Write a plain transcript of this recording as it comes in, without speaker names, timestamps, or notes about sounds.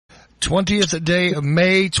20th day of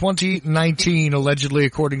May 2019, allegedly,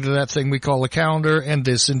 according to that thing we call a calendar, and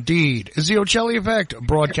this indeed is the Ocelli Effect,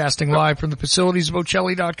 broadcasting live from the facilities of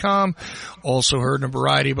Ocelli.com, also heard in a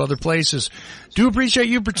variety of other places. Do appreciate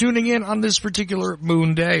you for tuning in on this particular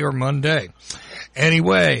moon day or Monday.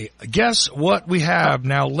 Anyway, guess what we have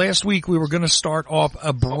now? Last week we were going to start off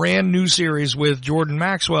a brand new series with Jordan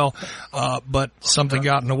Maxwell, but something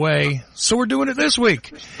got in the way, so we're doing it this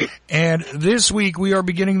week. And this week we are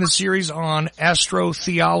beginning the series on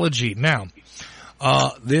astrotheology. Now,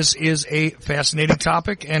 this is a fascinating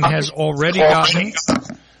topic and has already gotten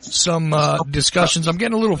some discussions. I'm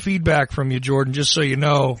getting a little feedback from you, Jordan, just so you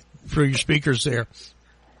know, through your speakers there.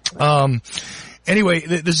 Anyway,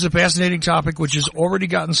 this is a fascinating topic which has already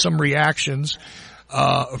gotten some reactions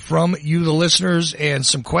from you, the listeners, and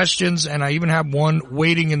some questions, and I even have one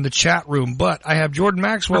waiting in the chat room. But I have Jordan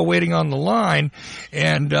Maxwell waiting on the line,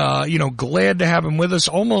 and glad to have him with us.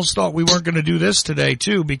 Almost thought we weren't going to do this today,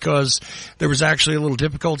 too, because there was actually a little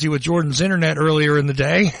difficulty with Jordan's internet earlier in the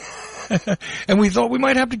day, and we thought we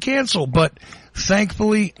might have to cancel, but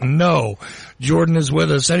thankfully, no. Jordan is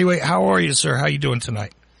with us. Anyway, how are you, sir? How you doing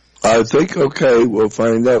tonight? I think okay. We'll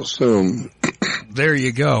find out soon. There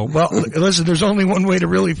you go. Well, listen, there's only one way to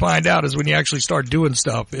really find out is when you actually start doing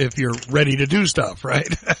stuff, if you're ready to do stuff, right?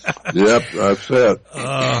 Yep, that's it.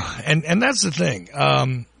 And that's the thing.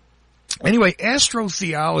 Anyway,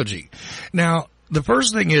 astrotheology. Now, the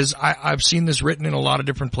first thing is I've seen this written in a lot of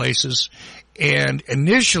different places. And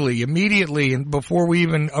immediately, and before we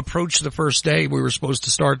even approached the first day we were supposed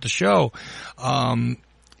to start the show,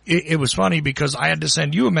 it was funny because I had to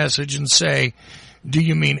send you a message and say, do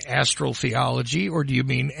you mean astrotheology or do you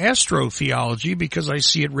mean astrotheology? Because I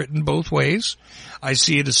see it written both ways. I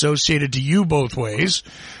see it associated to you both ways.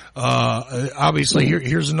 Obviously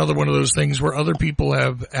here's another one of those things where other people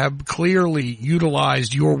have clearly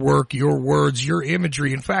utilized your work, your words, your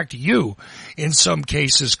imagery. In fact, you, in some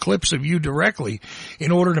cases, clips of you directly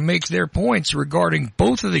in order to make their points regarding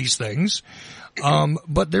both of these things.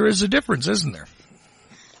 But there is a difference, isn't there?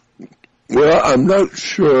 Well, I'm not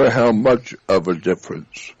sure how much of a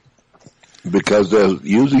difference, because they're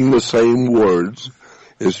using the same words.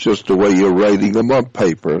 It's just the way you're writing them on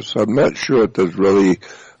paper. So I'm not sure if there's really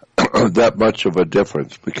that much of a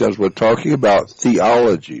difference, because we're talking about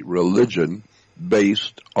theology, religion,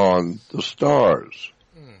 based on the stars.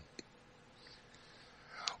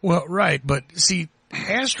 Well, right, but see,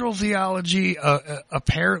 astrotheology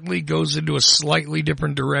apparently goes into a slightly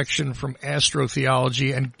different direction from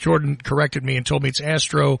astrotheology, and Jordan corrected me and told me it's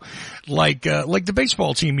astro, like the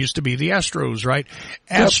baseball team used to be, the Astros, right?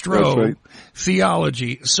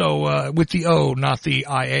 Astrotheology, right. So with the O, not the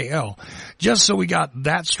IAL. Just so we got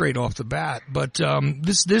that straight off the bat. But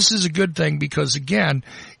this is a good thing because, again,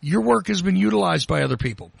 your work has been utilized by other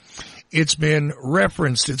people. It's been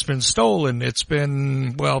referenced, it's been stolen, it's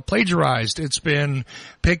been, plagiarized, it's been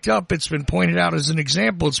picked up, it's been pointed out as an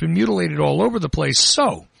example, it's been mutilated all over the place.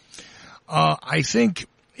 So, I think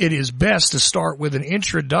it is best to start with an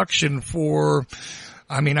introduction for,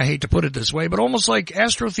 I hate to put it this way, but almost like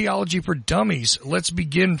astrotheology for dummies. Let's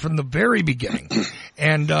begin from the very beginning.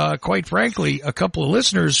 And, quite frankly, a couple of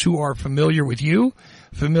listeners who are familiar with you,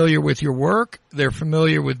 familiar with your work, they're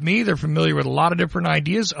familiar with me, they're familiar with a lot of different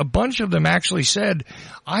ideas. A bunch of them actually said,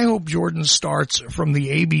 I hope Jordan starts from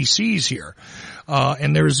the ABCs here.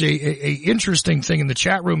 And there's a interesting thing in the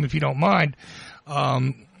chat room, if you don't mind,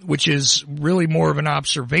 which is really more of an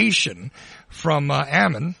observation from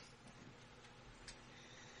Ammon,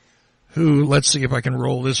 who, let's see if I can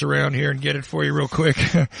roll this around here and get it for you real quick.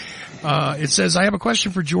 It says, I have a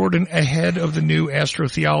question for Jordan ahead of the new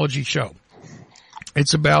astrotheology show.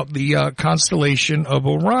 It's about the constellation of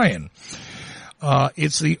Orion.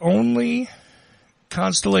 It's the only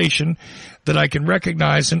constellation that I can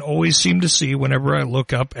recognize and always seem to see whenever I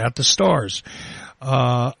look up at the stars.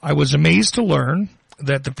 I was amazed to learn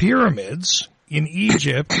that the pyramids in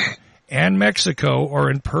Egypt and Mexico are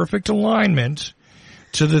in perfect alignment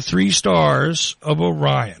to the three stars of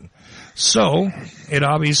Orion. So it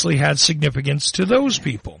obviously had significance to those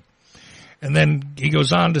people. And then he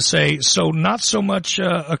goes on to say, so not so much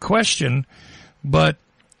a question, but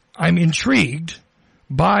I'm intrigued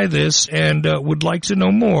by this and would like to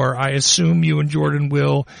know more. I assume you and Jordan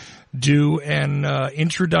will do an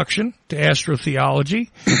introduction to astrotheology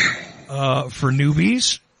for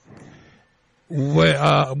newbies.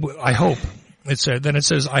 I hope. It said. Then it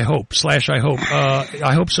says, I hope, / I hope.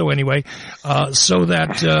 I hope so anyway. So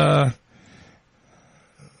that...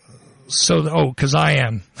 cause I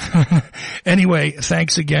am. Anyway,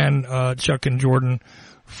 thanks again, Chuck and Jordan,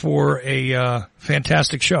 for a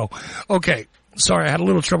fantastic show. Okay, Sorry, I had a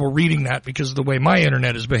little trouble reading that because of the way my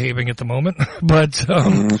internet is behaving at the moment. But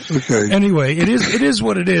okay. Anyway, it is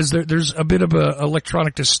what it is. There's a bit of a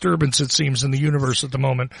electronic disturbance, it seems, in the universe at the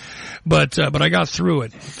moment. But I got through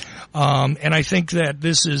it. And I think that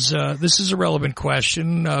this is a relevant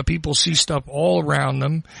question. People see stuff all around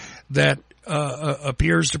them that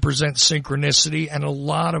appears to present synchronicity, and a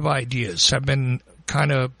lot of ideas have been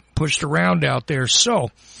kind of pushed around out there. So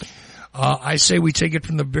I say we take it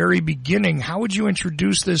from the very beginning. How would you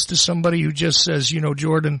introduce this to somebody who just says,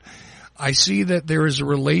 Jordan, I see that there is a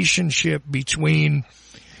relationship between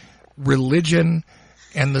religion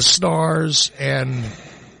and the stars and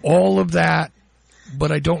all of that,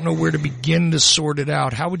 but I don't know where to begin to sort it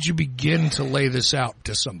out. How would you begin to lay this out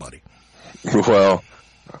to somebody? Well,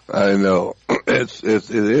 I know it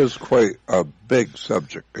is quite a big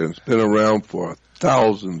subject, and it's been around for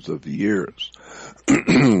thousands of years.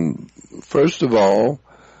 First of all,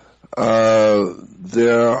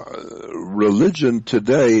 their religion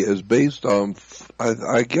today is based on,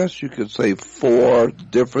 I guess you could say, 4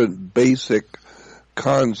 different basic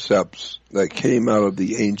concepts that came out of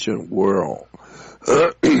the ancient world.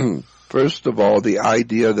 First of all, the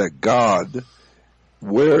idea that God,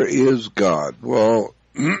 where is God? Well,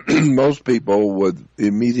 most people would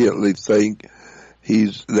immediately think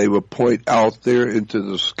they would point out there into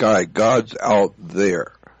the sky. God's out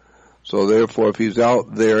there. So therefore, if he's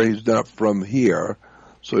out there, he's not from here.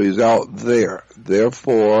 So he's out there.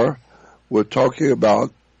 Therefore, we're talking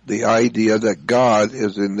about the idea that God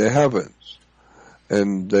is in the heavens.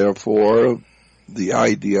 And therefore, the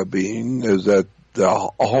idea being is that the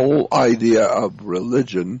whole idea of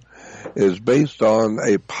religion is based on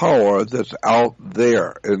a power that's out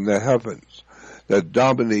there in the heavens that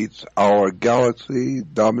dominates our galaxy,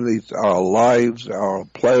 dominates our lives, our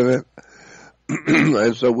planet,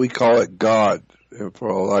 and so we call it God,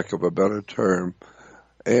 for lack of a better term.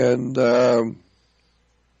 And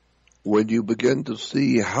when you begin to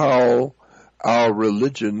see how our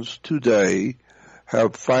religions today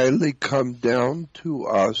have finally come down to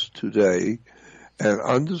us today and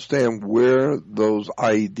understand where those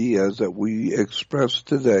ideas that we express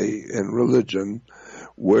today in religion,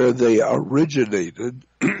 where they originated,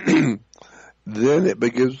 then it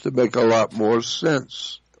begins to make a lot more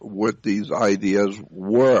sense what these ideas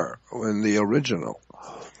were in the original.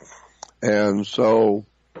 And so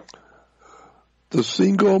the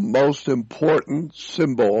single most important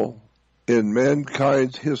symbol in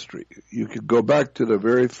mankind's history, you could go back to the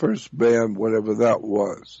very first man, whatever that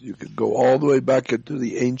was. You could go all the way back into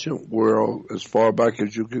the ancient world, as far back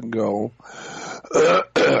as you can go.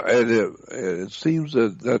 And it seems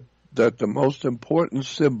that the most important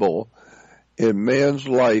symbol in man's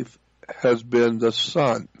life has been the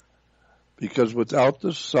sun. Because without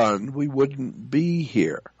the sun, we wouldn't be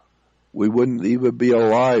here. We wouldn't even be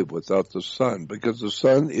alive without the sun, because the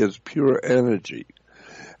sun is pure energy.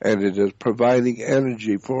 And it is providing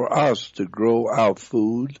energy for us to grow our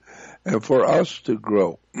food and for us to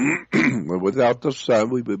grow. Without the sun,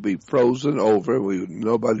 we would be frozen over.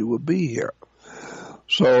 Nobody would be here.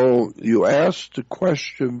 So you asked the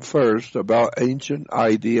question first about ancient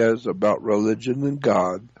ideas about religion and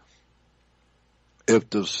God. If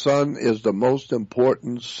the sun is the most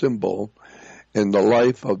important symbol in the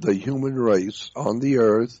life of the human race on the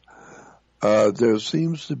earth, there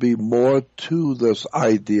seems to be more to this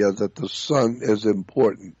idea that the sun is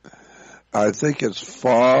important. I think it's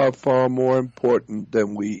far, far more important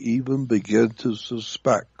than we even begin to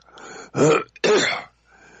suspect.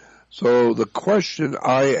 So the question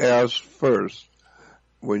I asked first,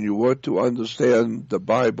 when you want to understand the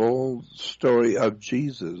Bible story of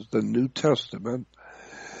Jesus, the New Testament,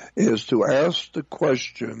 is to ask the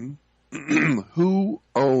question, who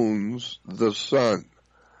owns the sun?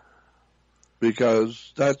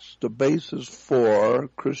 Because that's the basis for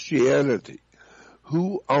Christianity.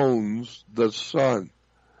 Who owns the sun?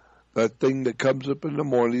 That thing that comes up in the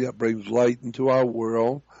morning that brings light into our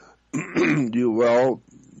world.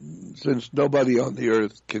 Since nobody on the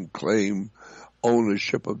earth can claim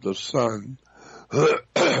ownership of the sun,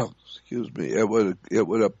 excuse me, it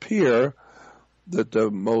would appear that the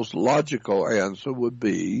most logical answer would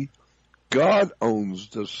be God owns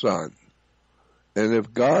the sun. And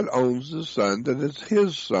if God owns the sun, then it's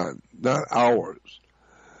his sun, not ours.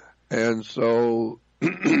 And so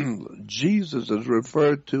Jesus is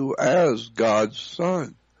referred to as God's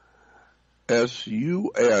Son.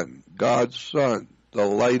 S-U-N, God's Son, the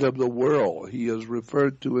light of the world. He is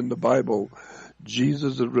referred to in the Bible.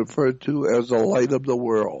 Jesus is referred to as the light of the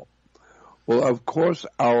world. Well, of course,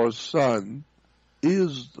 our sun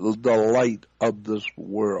is the light of this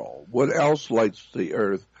world. What else lights the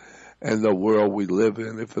earth and the world we live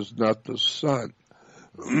in if it's not the sun.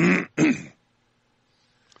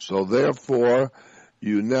 So therefore,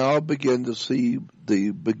 you now begin to see the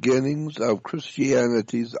beginnings of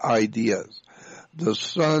Christianity's ideas. The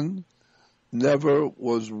sun never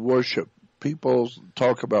was worshipped. People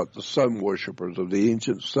talk about the sun worshippers, or the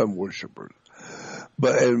ancient sun worshippers.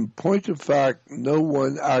 But in point of fact, no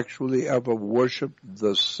one actually ever worshipped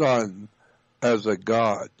the sun as a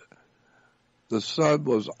god. The sun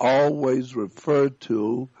was always referred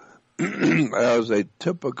to as a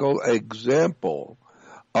typical example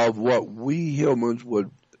of what we humans would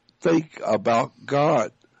think about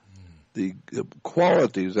God, the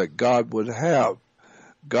qualities that God would have.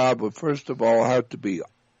 God would first of all have to be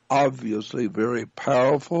obviously very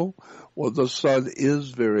powerful. Well, the sun is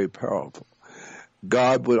very powerful.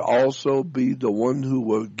 God would also be the one who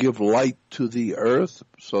would give light to the earth,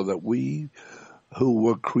 so that we who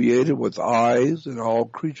were created with eyes, and all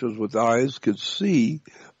creatures with eyes could see,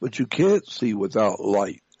 but you can't see without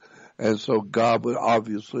light. And so God would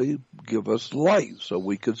obviously give us light so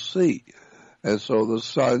we could see. And so the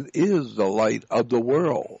sun is the light of the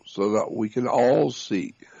world, so that we can all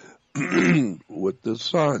see with the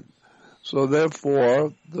sun. So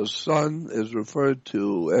therefore, the sun is referred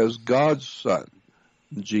to as God's son.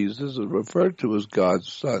 Jesus is referred to as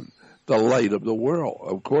God's son, the light of the world.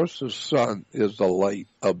 Of course, the sun is the light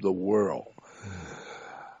of the world.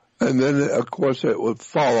 And then, of course, it would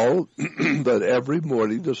follow that every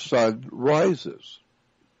morning the sun rises.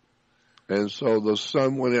 And so the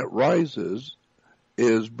sun, when it rises,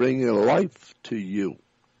 is bringing life to you.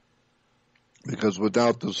 Because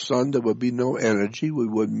without the sun, there would be no energy. We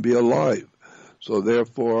wouldn't be alive. So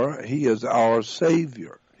therefore, he is our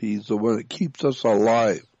Savior. He's the one that keeps us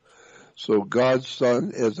alive. So God's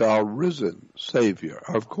Son is our risen Savior.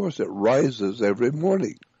 Of course, it rises every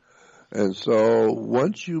morning. And so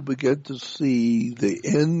once you begin to see the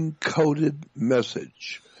encoded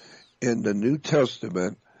message in the New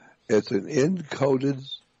Testament, it's an encoded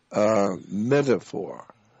metaphor.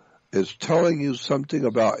 It's telling you something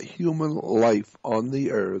about human life on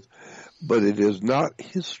the earth, but it is not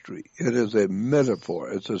history. It is a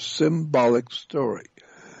metaphor. It's a symbolic story.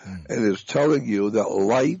 And it's telling you that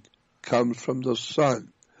light comes from the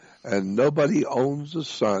sun. And nobody owns the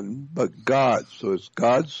sun but God. So it's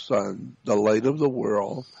God's Son, the light of the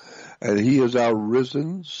world, and he is our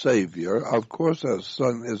risen Savior. Of course, our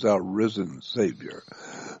Son is our risen Savior.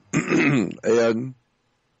 And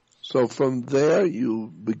so from there,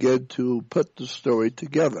 you begin to put the story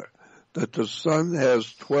together, that the sun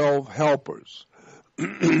has 12 helpers,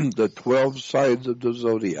 the 12 signs of the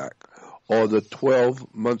zodiac, or the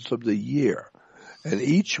 12 months of the year. And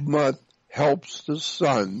each month helps the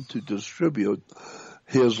sun to distribute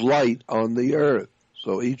his light on the earth.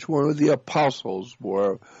 So each one of the apostles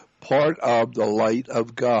were part of the light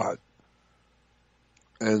of God.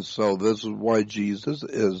 And so this is why Jesus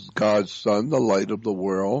is God's Son, the light of the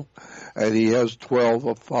world. And he has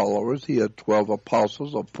 12 followers. He had 12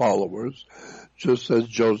 apostles of followers, just as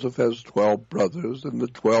Joseph has 12 brothers and the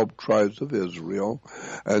 12 tribes of Israel,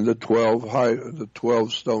 and the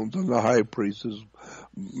 12 stones on the high priest's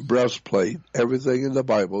breastplate. Everything in the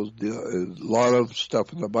Bible, a lot of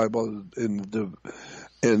stuff in the Bible in the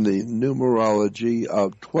numerology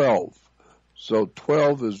of 12. So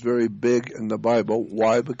 12 is very big in the Bible.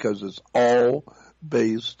 Why? Because it's all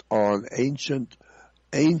based on ancient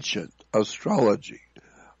astrology.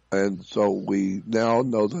 And so we now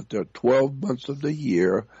know that there are 12 months of the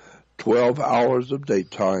year, 12 hours of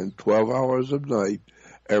daytime, 12 hours of night.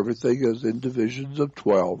 Everything is in divisions of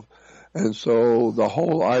 12. And so the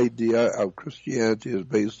whole idea of Christianity is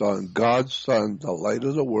based on God's Son, the light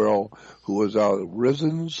of the world, who is our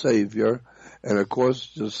risen Savior. And of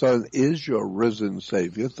course, the sun is your risen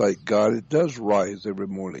Savior. Thank God it does rise every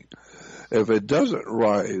morning. If it doesn't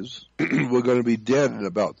rise, we're going to be dead in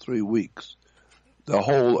about 3 weeks, the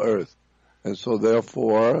whole earth. And so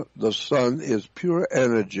therefore, the sun is pure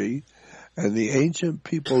energy. And the ancient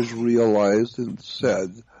peoples realized and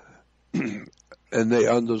said, and they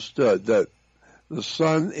understood that the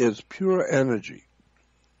sun is pure energy.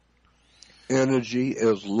 Energy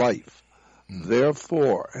is life.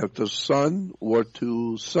 Therefore, if the sun were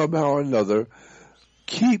to somehow or another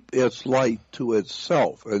keep its light to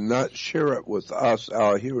itself and not share it with us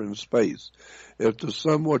out here in space, if the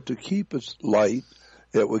sun were to keep its light,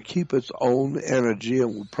 it would keep its own energy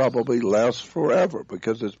and would probably last forever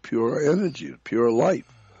because it's pure energy, it's pure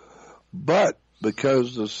life. But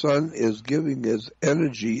because the sun is giving its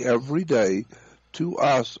energy every day to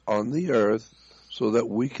us on the earth so that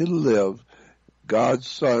we can live, God's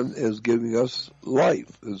Son is giving us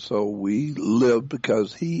life. And so we live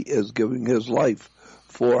because He is giving His life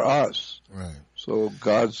for us. Right. So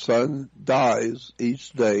God's Son dies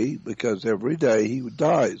each day because every day He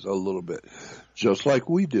dies a little bit. Just like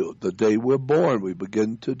we do. The day we're born, we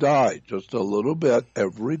begin to die just a little bit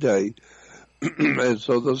every day. And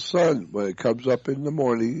so the sun, when it comes up in the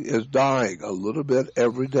morning, is dying a little bit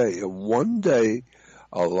every day. And one day,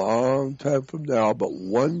 a long time from now, but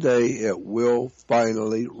one day it will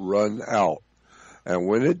finally run out. And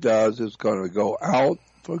when it does, it's going to go out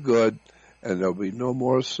for good, and there'll be no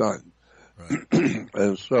more sun. Right.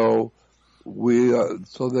 And so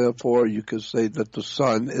so therefore you can say that the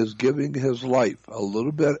Son is giving His life a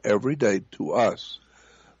little bit every day to us.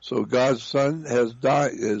 So God's Son has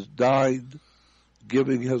died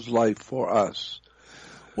giving His life for us.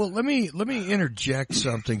 Well, let me interject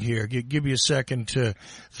something here. Give you a second to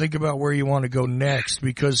think about where you want to go next,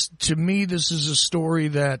 because to me this is a story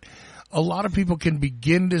that a lot of people can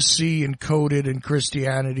begin to see encoded in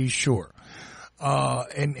Christianity, sure.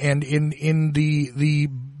 And in the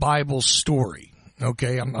Bible story.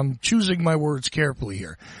 Okay. I'm choosing my words carefully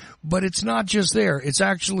here, but it's not just there. It's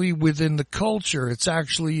actually within the culture. It's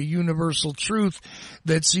actually a universal truth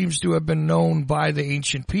that seems to have been known by the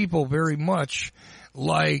ancient people very much,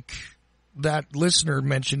 like that listener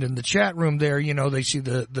mentioned in the chat room there. You know, they see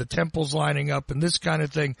the temples lining up and this kind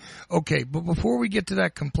of thing. Okay. But before we get to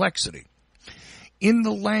that complexity, in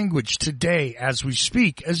the language today as we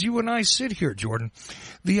speak, as you and I sit here, Jordan,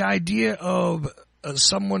 the idea of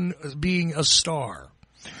someone being a star,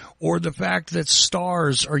 or the fact that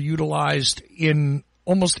stars are utilized in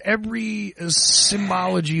almost every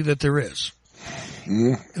symbology that there is.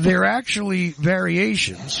 They're actually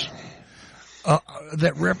variations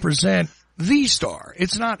that represent the star.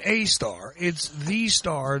 It's not a star. It's the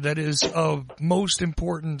star that is of most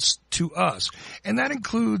importance to us. And that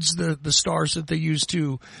includes the stars that they use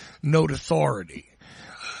to note authority.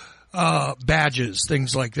 Badges,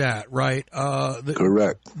 things like that, right?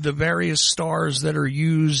 Correct. The various stars that are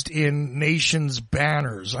used in nations'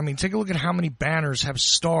 banners. I mean, take a look at how many banners have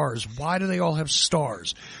stars. Why do they all have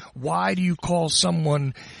stars? Why do you call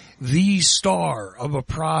someone the star of a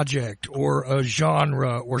project or a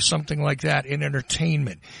genre or something like that in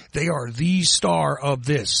entertainment? They are the star of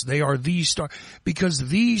this. They are the star, because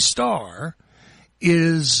the star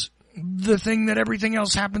is the thing that everything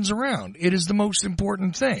else happens around. It is the most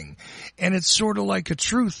important thing. And it's sort of like a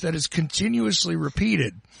truth that is continuously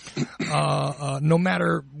repeated, no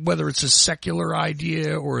matter whether it's a secular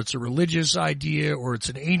idea or it's a religious idea or it's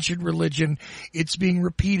an ancient religion. It's being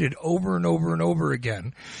repeated over and over and over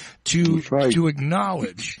again to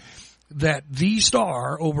acknowledge that the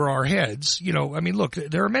star over our heads, you know, I mean, look,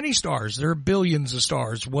 there are many stars. There are billions of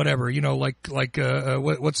stars, whatever, you know,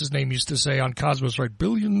 what's his name used to say on Cosmos, right?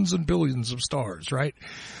 Billions and billions of stars, right?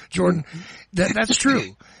 Jordan, that's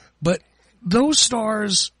true. But those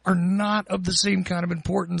stars are not of the same kind of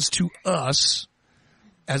importance to us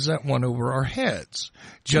as that one over our heads,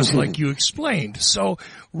 just like you explained. So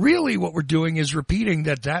really what we're doing is repeating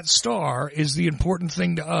that star is the important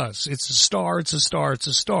thing to us. It's a star, it's a star, it's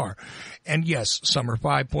a star. And yes, some are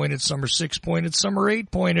 5-pointed, some are 6-pointed, some are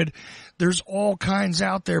 8-pointed. There's all kinds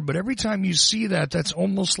out there, but every time you see that, that's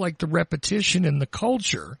almost like the repetition in the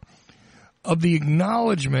culture of the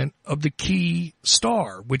acknowledgement of the key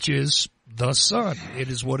star, which is the sun. It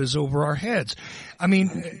is what is over our heads. I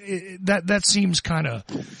mean, that seems kind of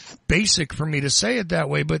basic for me to say it that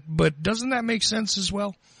way, but doesn't that make sense as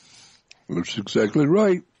well? That's exactly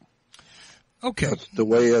right. Okay. That's the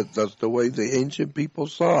way the ancient people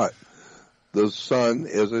saw it. The sun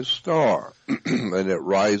is a star and it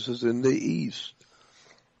rises in the east.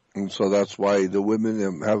 And so that's why the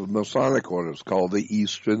women have a Masonic order. It's called the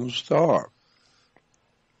Eastern Star.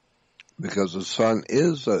 Because the sun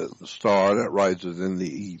is a star that rises in the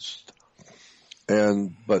east.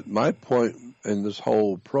 But my point in this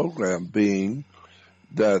whole program being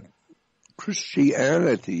that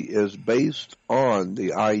Christianity is based on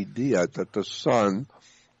the idea that the sun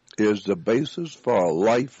is the basis for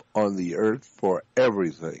life on the earth for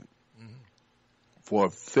everything. Mm-hmm.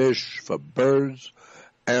 For fish, for birds,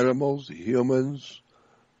 animals, humans,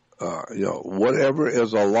 whatever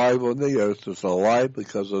is alive on the earth is alive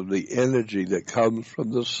because of the energy that comes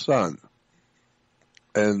from the sun.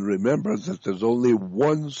 And remember that there's only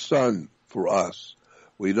one sun for us.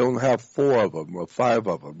 We don't have 4 of them or 5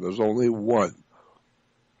 of them. There's only one.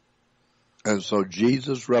 And so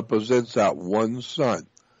Jesus represents that one son.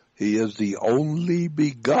 He is the only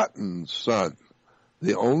begotten son.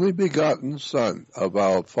 The only begotten son of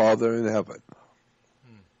our Father in heaven.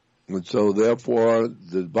 And so therefore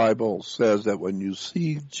the Bible says that when you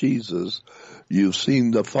see Jesus, you've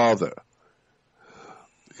seen the Father.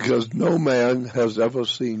 Because no man has ever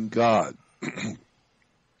seen God.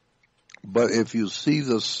 But if you see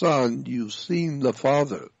the Son, you've seen the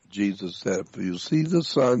Father. Jesus said, if you see the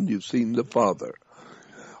Son, you've seen the Father.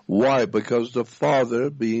 Why? Because the Father,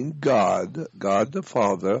 being God, God the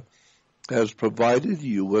Father, has provided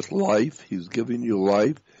you with life. He's given you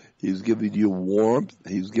life. He's given you warmth.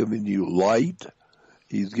 He's given you light.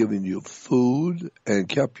 He's given you food and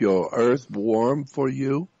kept your earth warm for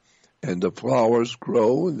you. And the flowers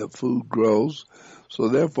grow and the food grows. So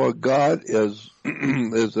therefore God is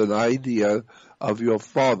an idea of your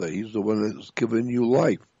Father. He's the one that's given you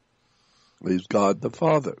life. He's God the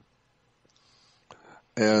Father.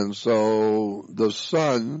 And so the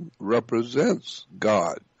Son represents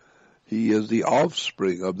God. He is the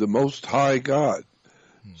offspring of the Most High God.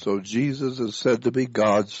 So Jesus is said to be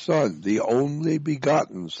God's Son, the only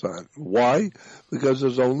begotten Son. Why? Because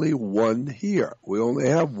there's only one here. We only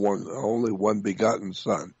have only one begotten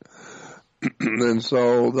Son. And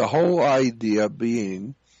so the whole idea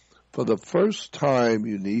being, for the first time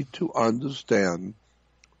you need to understand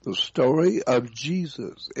the story of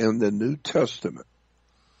Jesus in the New Testament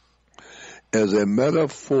as a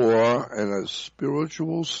metaphor and a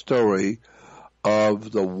spiritual story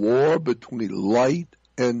of the war between light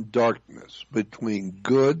and darkness, between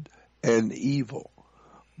good and evil,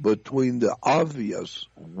 between the obvious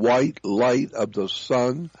white light of the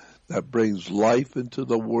sun that brings life into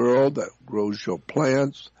the world, that grows your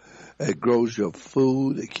plants, it grows your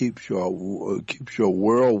food, it keeps your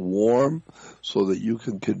world warm so that you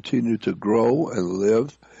can continue to grow and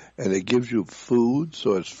live, and it gives you food,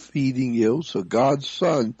 so it's feeding you. So God's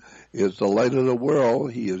Son is the light of the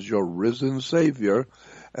world. He is your risen Savior,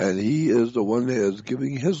 and He is the one that is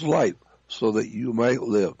giving His life so that you might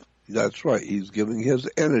live. That's right. He's giving His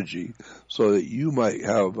energy so that you might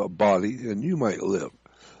have a body and you might live.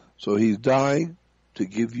 So He's dying to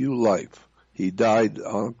give you life. He died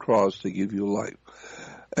on a cross to give you life.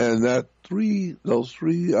 And those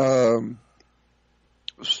three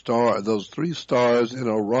stars in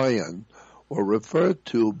Orion were referred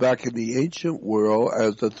to back in the ancient world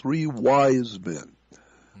as the three wise men.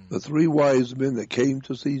 The three wise men that came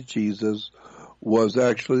to see Jesus was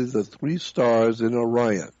actually the three stars in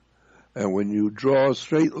Orion. And when you draw a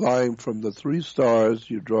straight line from the three stars,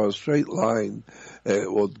 you draw a straight line, and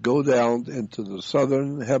it will go down into the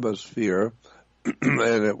southern hemisphere,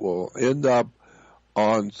 and it will end up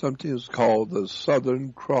on something that's called the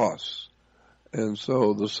Southern Cross. And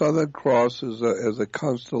so the Southern Cross is a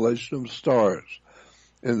constellation of stars.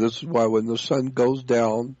 And this is why when the sun goes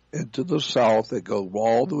down into the south, it goes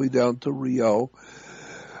all the way down to Rio.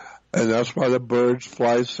 And that's why the birds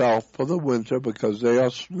fly south for the winter, because they're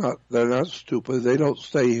not stupid. They don't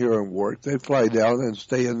stay here and work. They fly down and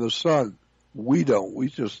stay in the sun. We don't. We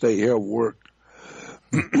just stay here and work.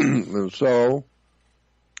 And so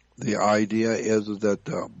the idea is that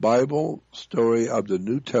the Bible story of the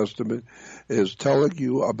New Testament is telling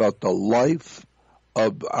you about the life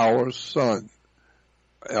of our Son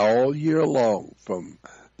all year long.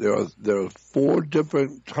 There are 4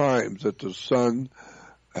 different times that the sun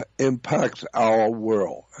impacts our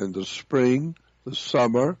world: in the spring, the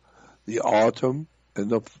summer, the autumn, and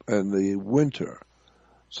the winter.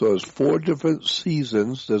 So it's 4 different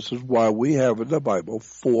seasons. This is why we have in the Bible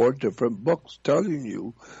 4 different books telling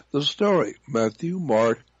you the story: Matthew,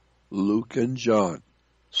 Mark, Luke, and John.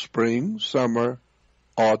 Spring, summer,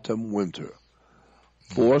 autumn, winter.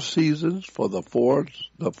 4 seasons for the four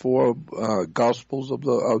Gospels of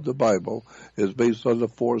the Bible is based on the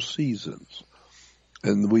 4 seasons.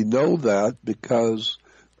 And we know that because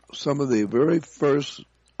some of the very first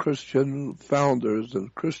Christian founders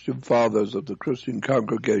and Christian fathers of the Christian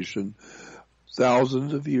congregation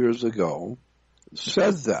thousands of years ago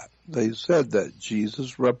said that. They said that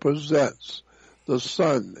Jesus represents the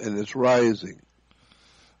sun and its rising.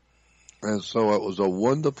 And so it was a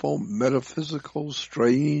wonderful, metaphysical,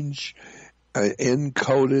 strange,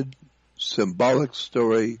 encoded, symbolic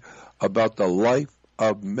story about the life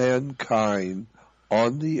of mankind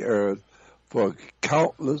on the earth. For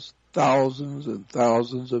countless thousands and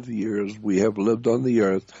thousands of years we have lived on the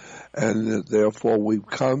earth, and therefore we've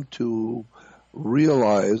come to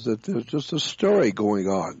realize that there's just a story going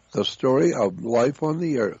on, the story of life on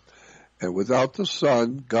the earth. And without the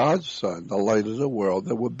sun, God's Son, the light of the world,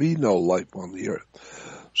 there would be no life on the earth.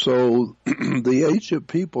 So the ancient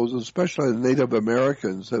peoples, especially the Native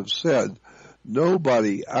Americans, have said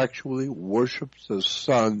nobody actually worships the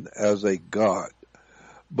sun as a god.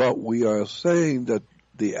 But we are saying that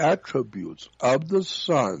the attributes of the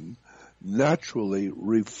sun naturally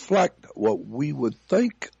reflect what we would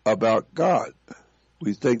think about God.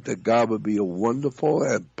 We think that God would be wonderful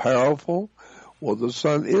and powerful. Well, the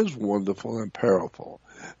sun is wonderful and powerful.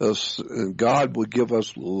 And God would give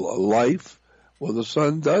us life. Well, the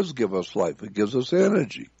sun does give us life. It gives us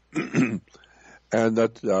energy. And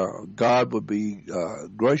that God would be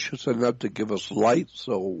gracious enough to give us light,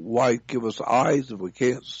 so why give us eyes if we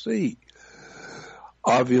can't see?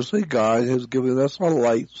 Obviously, God has given us a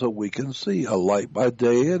light so we can see, a light by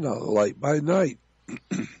day and a light by night.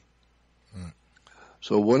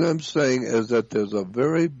 So what I'm saying is that there's a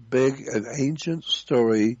very big and ancient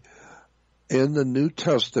story in the New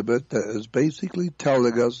Testament that is basically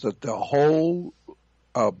telling us that the whole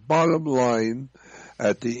bottom line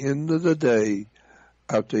at the end of the day,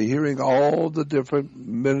 after hearing all the different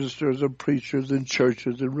ministers and preachers and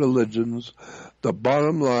churches and religions, the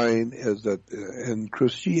bottom line is that in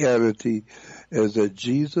Christianity is that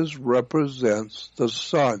Jesus represents the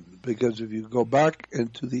sun. Because if you go back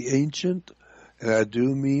into the ancient, and I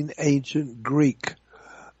do mean ancient Greek,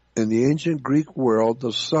 in the ancient Greek world,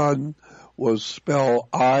 the sun was spelled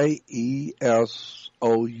I-E-S-O-U-S,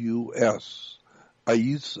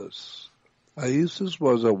 Iesous. Iesous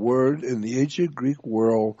was a word in the ancient Greek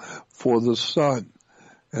world for the sun,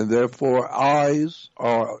 and therefore eyes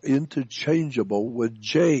are interchangeable with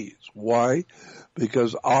J's. Why?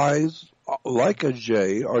 Because eyes, like a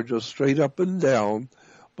J, are just straight up and down,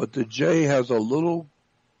 but the J has a little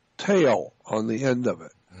tail on the end of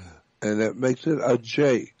it, and it makes it a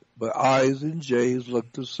J. But I's and J's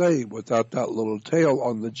look the same. Without that little tail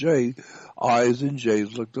on the J, I's and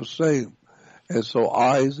J's look the same. And so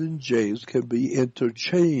I's and J's can be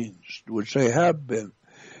interchanged, which they have been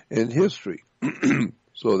in history.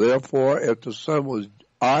 So therefore, if the sun was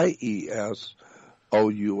I-E-S-O-U-S,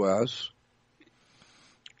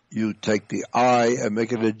 you take the I and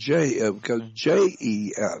make it a J. It becomes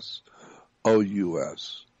J-E-S-O-U-S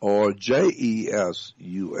or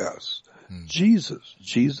J-E-S-U-S. Jesus.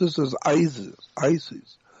 Jesus is Isis.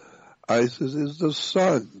 Isis. Isis is the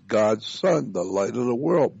sun, God's son, the light of the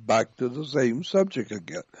world. Back to the same subject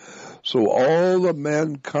again. So all the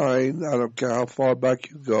mankind, I don't care how far back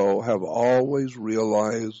you go, have always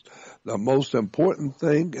realized the most important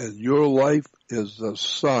thing in your life is the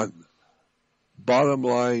sun. Bottom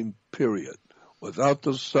line, period. Without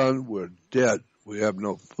the sun, we're dead. We have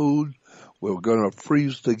no food. We're going to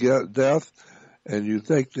freeze to death. And you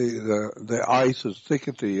think the ice is thick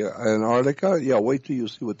at the Antarctica? Yeah, wait till you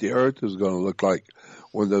see what the Earth is going to look like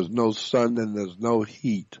when there's no sun and there's no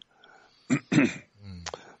heat.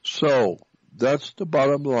 So that's the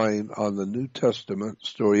bottom line on the New Testament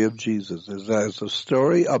story of Jesus, is that it's a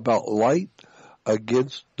story about light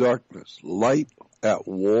against darkness, light at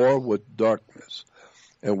war with darkness.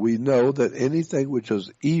 And we know that anything which is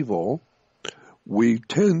evil, we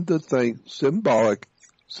tend to think symbolically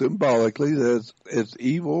that it's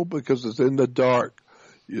evil because it's in the dark.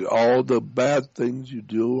 All the bad things you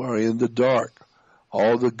do are in the dark.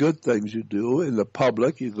 All the good things you do in the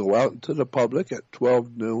public, you go out into the public at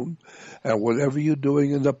 12 noon, and whatever you're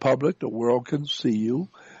doing in the public, the world can see you.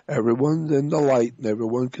 Everyone's in the light, and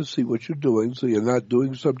everyone can see what you're doing, so you're not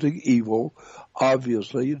doing something evil.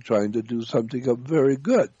 Obviously, you're trying to do something very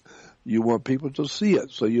good. You want people to see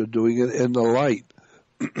it, so you're doing it in the light.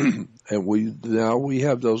 And we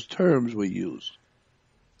have those terms we use.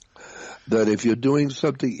 That if you're doing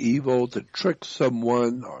something evil to trick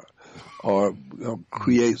someone or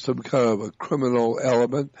create some kind of a criminal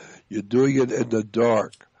element, you're doing it in the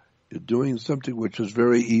dark. You're doing something which is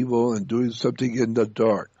very evil and doing something in the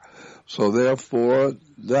dark. So therefore,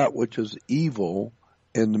 that which is evil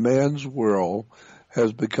in man's world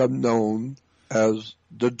has become known as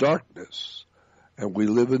the darkness. And we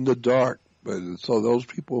live in the dark. So those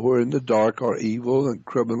people who are in the dark are evil and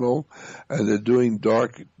criminal, and they're doing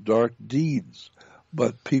dark deeds.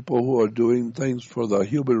 But people who are doing things for the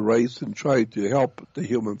human race and trying to help the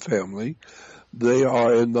human family, they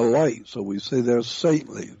are in the light. So we say they're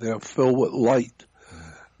saintly. They're filled with light.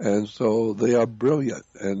 And so they are brilliant,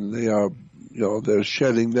 and they are, they're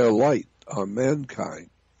shedding their light on mankind.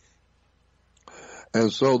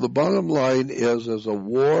 And so the bottom line is there's a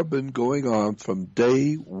war been going on from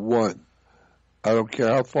day one. I don't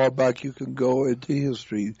care how far back you can go into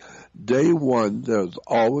history. Day one, there's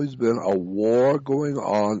always been a war going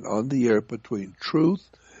on the earth between truth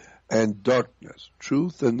and darkness,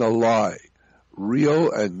 truth and the lie,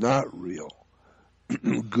 real and not real,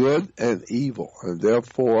 good and evil. And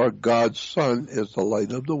therefore, God's Son is the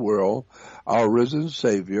light of the world, our risen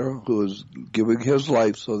Savior, who is giving his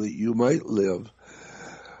life so that you might live.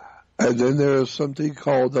 And then there is something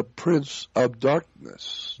called the Prince of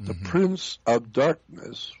Darkness. The Prince of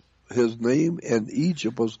Darkness, his name in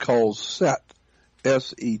Egypt was called Set.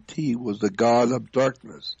 S-E-T was the god of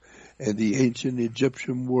darkness in the ancient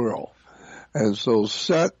Egyptian world. And so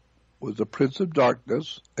Set was the Prince of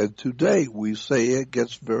Darkness, and today we say it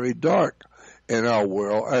gets very dark in our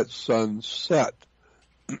world at sunset.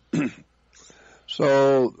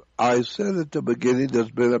 So I said at the beginning there's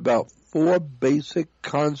been about 4 basic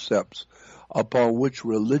concepts upon which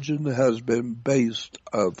religion has been based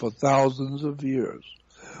for thousands of years.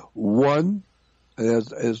 One, and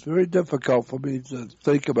it's very difficult for me to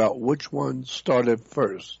think about which one started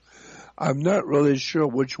first. I'm not really sure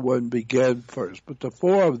which one began first, but the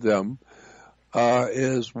 4 of them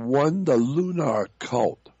is one, the lunar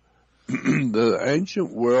cult. The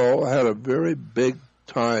ancient world had a very big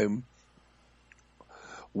time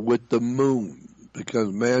with the moon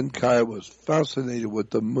because mankind was fascinated with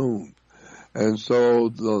the moon. And so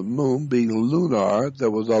the moon being lunar,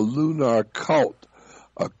 there was a lunar cult,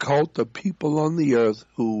 a cult of people on the earth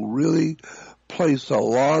who really placed a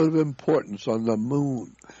lot of importance on the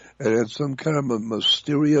moon. It had some kind of a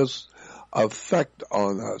mysterious effect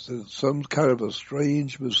on us. It's some kind of a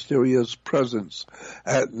strange, mysterious presence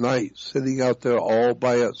at night, sitting out there all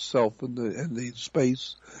by itself in the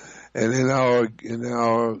space, and in our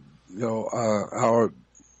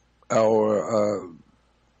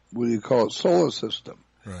what do you call it, solar system.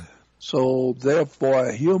 Right. So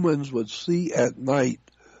therefore, humans would see at night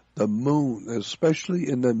the moon, especially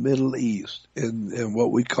in the Middle East, in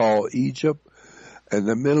what we call Egypt and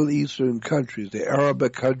the Middle Eastern countries, the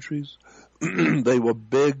Arabic countries. They were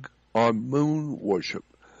big on moon worship.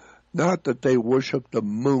 Not that they worshiped the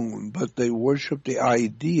moon, but they worshiped the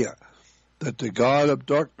idea that the god of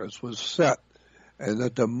darkness was Set, and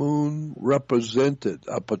that the moon represented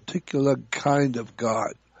a particular kind of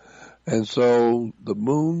god. And so the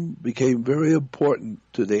moon became very important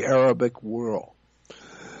to the Arabic world.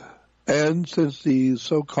 And since the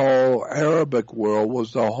so-called Arabic world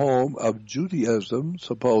was the home of Judaism,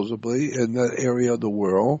 supposedly, in that area of the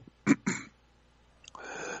world,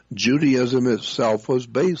 Judaism itself was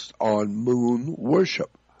based on moon worship.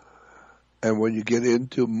 And when you get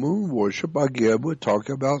into moon worship, again, we're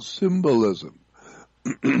talking about symbolism.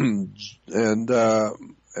 and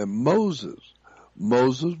Moses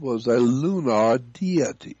was a lunar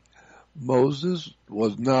deity. Moses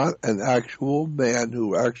was not an actual man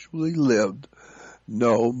who actually lived.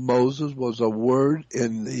 No, Moses was a word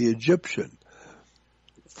in the Egyptian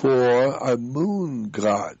for a moon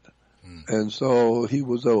god. And so he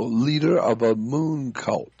was a leader of a moon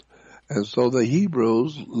cult. And so the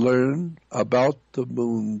Hebrews learned about the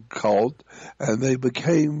moon cult, and they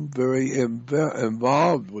became very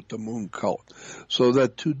involved with the moon cult. So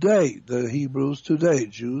that today, the Hebrews today,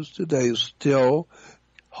 Jews today, still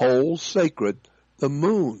hold sacred the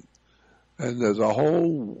moon. And there's a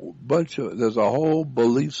whole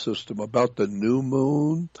belief system about the new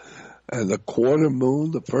moon and the quarter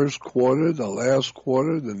moon, the first quarter, the last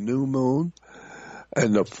quarter, the new moon,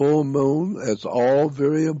 and the full moon. It's all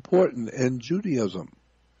very important in Judaism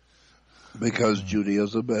because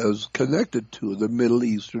Judaism is connected to the Middle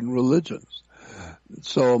Eastern religions.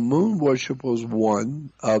 So moon worship was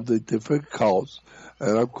one of the different cults,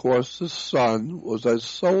 and of course the sun was a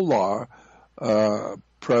solar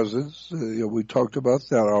presence. We talked about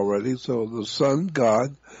that already. So the sun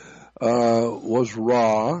god was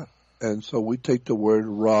Ra, and so we take the word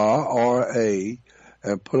Ra, R-A,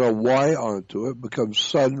 and put a Y onto it, becomes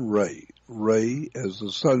sun ray. Ray is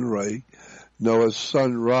the sun ray, known as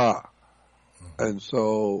Sun Ra. And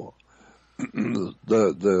so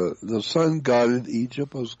the sun god in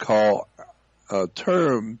Egypt was called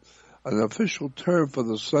an official term for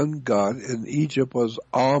the sun god in Egypt was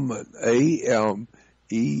Amen, A-M-E-N.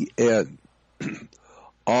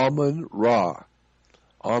 Amen Ra.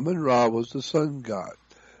 Amen Ra was the sun god.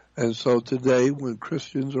 And so today, when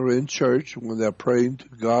Christians are in church, when they're praying to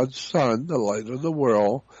God's Son, the light of the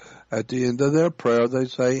world, at the end of their prayer, they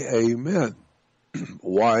say, Amen.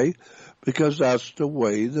 Why? Because that's the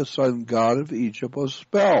way the sun god of Egypt was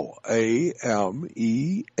spelled.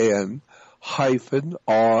 A-M-E-N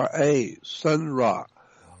 -R-A. Sun Ra.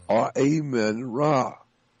 Or Amen Ra.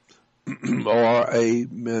 Or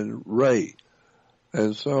Amen Ray.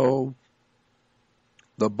 And so,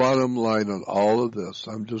 the bottom line on all of this,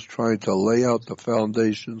 I'm just trying to lay out the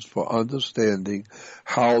foundations for understanding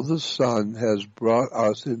how the sun has brought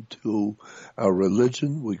us into a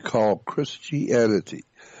religion we call Christianity.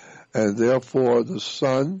 And therefore the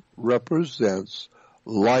sun represents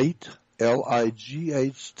light,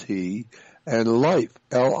 L-I-G-H-T, and life,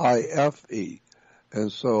 L-I-F-E.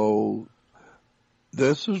 And so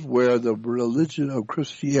this is where the religion of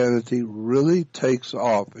Christianity really takes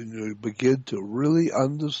off, and you begin to really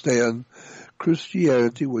understand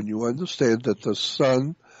Christianity when you understand that the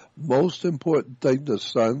sun, most important thing the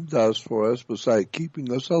sun does for us, besides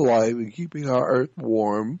keeping us alive and keeping our earth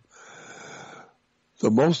warm, the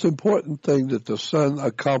most important thing that the sun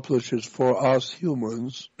accomplishes for us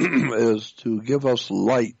humans is to give us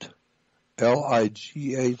light.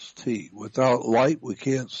 L-I-G-H-T. Without light, we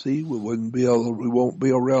can't see. We won't be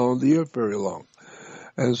around the earth very long.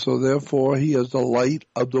 And so therefore, he is the light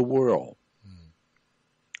of the world.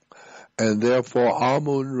 And therefore,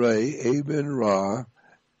 Amun-Re, Amen-Ra,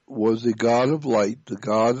 was the god of light, the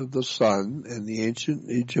god of the sun in the ancient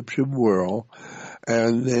Egyptian world.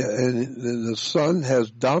 And the sun has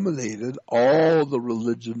dominated all the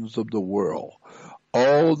religions of the world.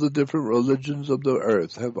 All the different religions of the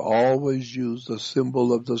earth have always used the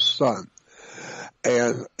symbol of the sun.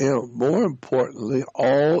 And, more importantly,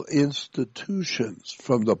 all institutions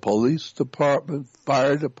from the police department,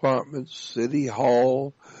 fire department, city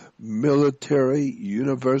hall, military,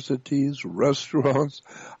 universities, restaurants,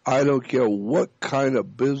 I don't care what kind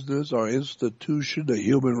of business or institution the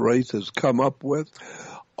human race has come up with,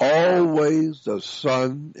 always the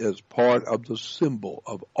sun is part of the symbol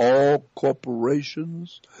of all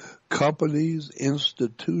corporations, companies,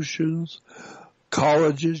 institutions,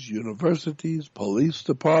 colleges, universities, police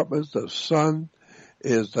departments. The sun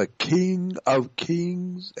is the King of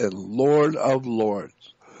kings and Lord of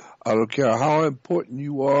lords. I don't care how important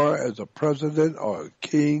you are as a president or a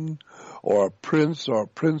king or a prince or a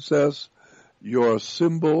princess, your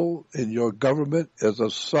symbol in your government is a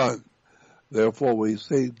sun. Therefore, we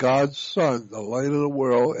say God's Son, the light of the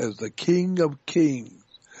world, is the King of kings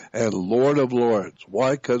and Lord of lords.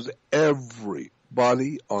 Why? Because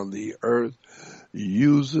everybody on the earth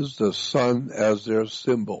uses the sun as their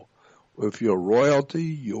symbol. If you're royalty,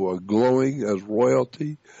 you are glowing as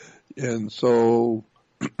royalty. And so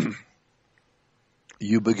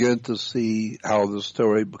you begin to see how the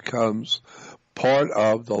story becomes part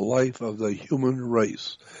of the life of the human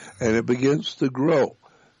race. And it begins to grow.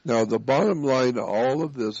 Now, the bottom line of all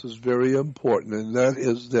of this is very important, and that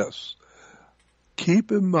is this.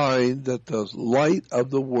 Keep in mind that the light of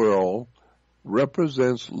the world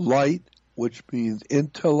represents light, which means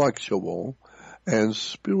intellectual and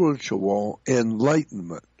spiritual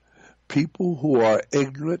enlightenment. People who are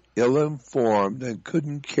ignorant, ill-informed, and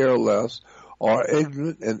couldn't care less are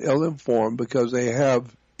ignorant and ill-informed because they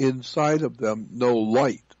have inside of them no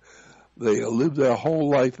light. They live their whole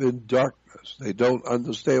life in darkness. They don't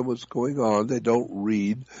understand what's going on. They don't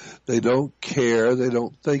read. They don't care. They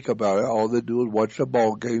don't think about it. All they do is watch a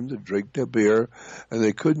ball game, to drink their beer, and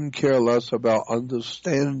they couldn't care less about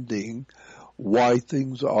understanding why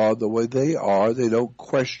things are the way they are. They don't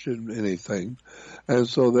question anything. And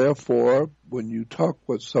so therefore, when you talk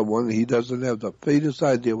with someone, he doesn't have the faintest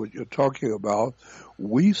idea what you're talking about.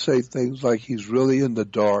 We say things like he's really in the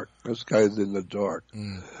dark. This guy's in the dark.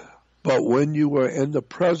 But when you are in the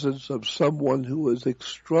presence of someone who is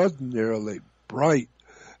extraordinarily bright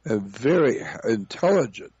and very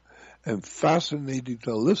intelligent and fascinating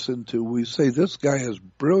to listen to, we say this guy is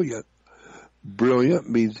brilliant. Brilliant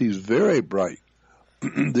means he's very bright.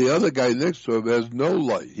 The other guy next to him has no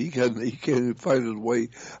light. He can't find his way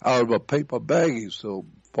out of a paper bag. He's so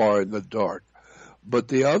far in the dark. But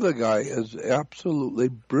the other guy is absolutely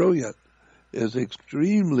brilliant, is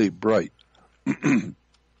extremely bright.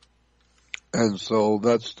 And so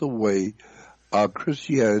that's the way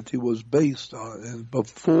Christianity was based on. And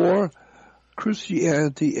before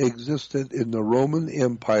Christianity existed in the Roman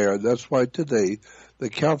Empire, that's why today the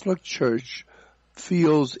Catholic Church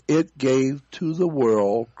feels it gave to the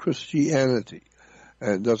world Christianity.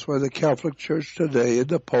 And that's why the Catholic Church today and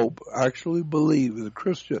the Pope actually believe, the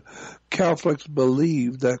Christian Catholics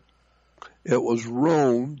believe that it was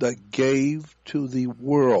Rome that gave to the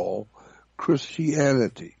world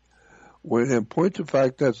Christianity. When in point of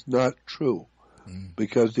fact, that's not true.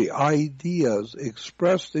 Because the ideas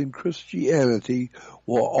expressed in Christianity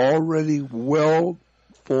were already well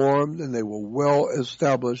formed and they were well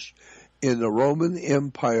established in the Roman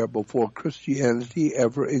Empire before Christianity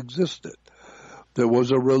ever existed. There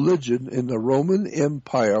was a religion in the Roman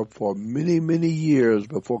Empire for many, many years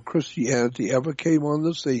before Christianity ever came on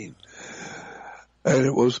the scene. And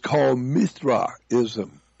it was called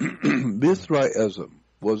Mithraism. Mithraism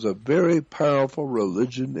was a very powerful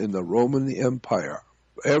religion in the Roman Empire.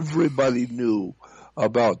 Everybody knew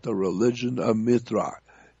about the religion of Mithra.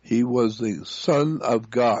 He was the Son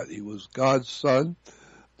of God. He was God's Son,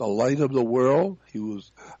 the light of the world. He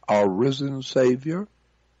was our risen Savior.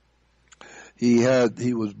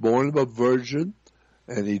 He was born of a virgin,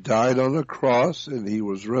 and he died on a cross, and he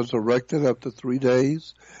was resurrected after 3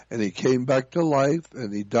 days, and he came back to life,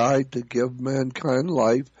 and he died to give mankind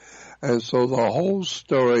life. And so the whole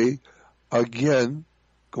story, again,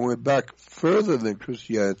 going back further than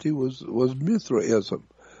Christianity, was Mithraism.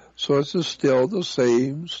 So it's still the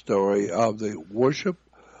same story of the worship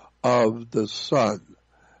of the sun.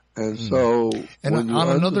 And so, and on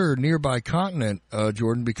another nearby continent,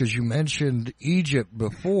 Jordan, because you mentioned Egypt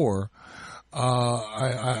before,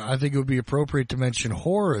 I think it would be appropriate to mention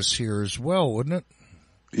Horus here as well, wouldn't it?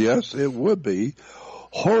 Yes, it would be.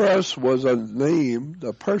 Horus was a name,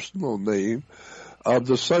 the personal name of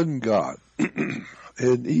the sun god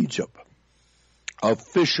in Egypt.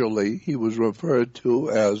 Officially, he was referred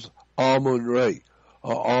to as Amun-Ra,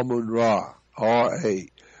 or Amun-Ra, R-A.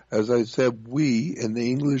 As I said, we, in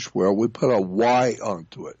the English world, we put a Y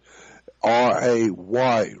onto it.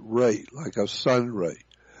 R-A-Y, ray, like a sun ray.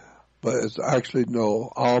 But it's actually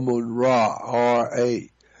no, Amun-Ra,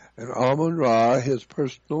 R-A. And Amun-Ra, his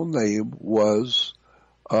personal name was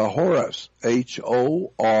Horus,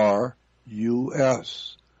 H-O-R-U-S.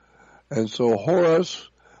 And so Horus,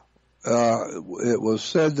 it was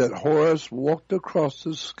said that Horus walked across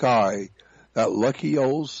the sky, that lucky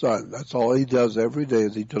old sun. That's all he does every day,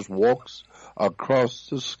 is he just walks across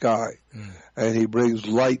the sky. And he brings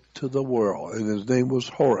light to the world. And his name was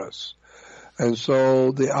Horus. And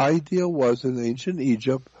so the idea was in ancient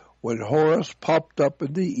Egypt, when Horus popped up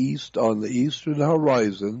in the east on the eastern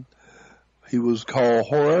horizon, he was called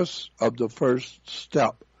Horus of the first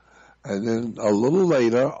step. And then a little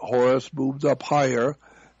later, Horus moved up higher.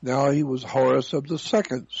 Now he was Horus of the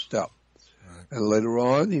second step. And later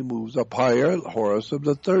on, he moves up higher, Horus of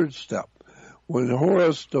the third step. When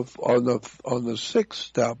Horus on the sixth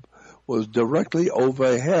step was directly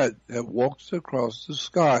overhead, it walks across the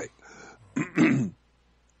sky.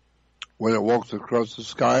 When it walks across the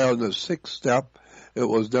sky on the sixth step, it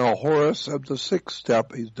was now Horus of the sixth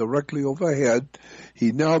step. He's directly overhead.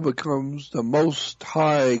 He now becomes the Most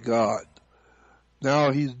High God.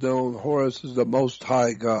 Now he's known, Horus is the Most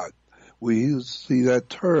High God. We see that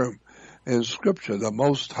term in Scripture, the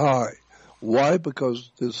Most High. Why? Because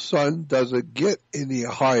the sun doesn't get any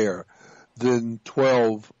higher than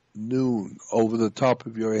 12 noon over the top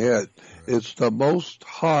of your head. It's the Most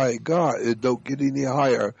High God. It don't get any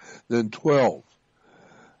higher than 12.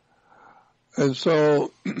 And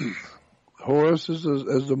so Horus is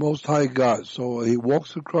the Most High God. So he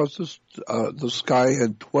walks across the sky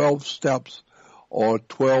in 12 steps, or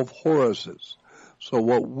 12 Horuses. So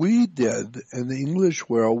what we did in the English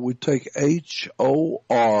world, we take H-O-R-U-S,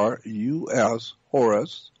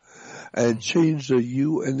 Horus, and change the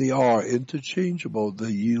U and the R interchangeable,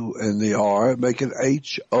 the U and the R, and make it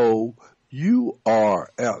H-O-U-R-S.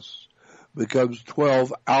 Becomes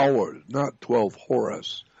 12 hours, not 12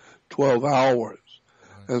 Horus, 12 hours.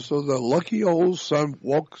 And so the lucky old sun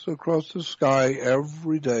walks across the sky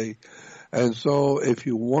every day. And so if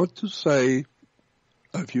you want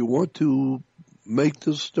to make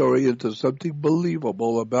this story into something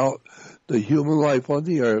believable about the human life on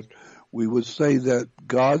the earth, we would say that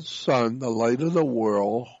God's Son, the light of the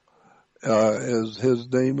world, is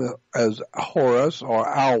his name as Horus, or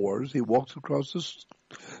hours. He walks across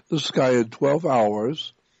the sky in 12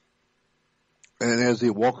 hours. And as he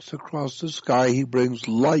walks across the sky, he brings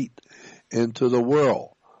light into the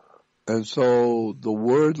world. And so the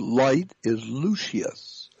word light is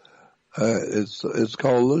Lucius. It's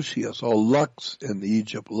called Lucius, or Lux in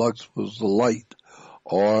Egypt. Lux was the light,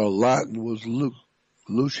 or Latin was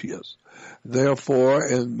Lucius. Therefore,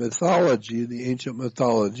 in mythology, the ancient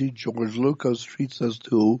mythology, George Lucas treats us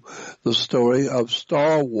to the story of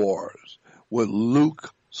Star Wars with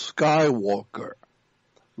Luke Skywalker.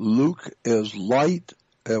 Luke is light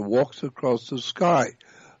and walks across the sky.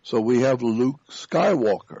 So we have Luke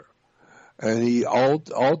Skywalker. And he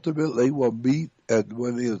ultimately will meet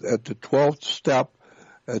when he is at the 12th step.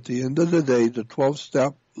 At the end of the day, the 12th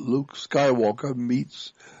step, Luke Skywalker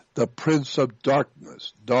meets the Prince of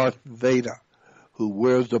Darkness, Darth Vader, who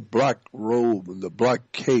wears the black robe and the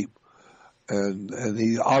black cape. And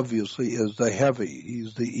he obviously is the heavy.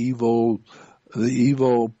 He's the evil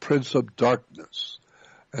Prince of Darkness.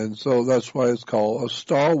 And so that's why it's called a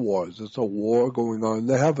Star Wars. It's a war going on in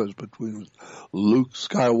the heavens between Luke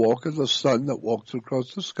Skywalker, the sun that walks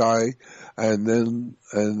across the sky, and then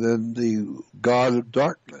the God of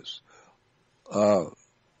Darkness,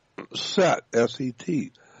 Set,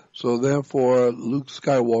 S-E-T. So therefore, Luke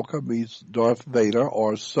Skywalker meets Darth Vader,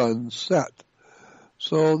 or Sun Set.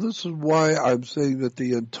 So this is why I'm saying that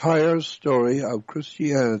the entire story of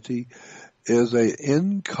Christianity is a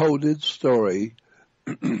encoded story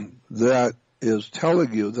that is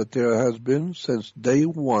telling you that there has been since day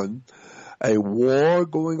one a war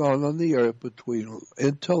going on the earth between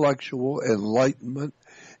intellectual enlightenment,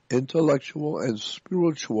 intellectual and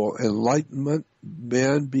spiritual enlightenment,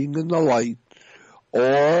 man being in the light,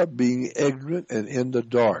 or being ignorant and in the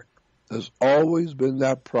dark. There's always been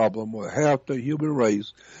that problem where half the human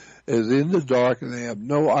race is in the dark and they have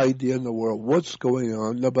no idea in the world what's going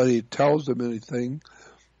on. Nobody tells them anything.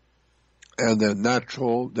 And their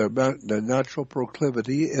natural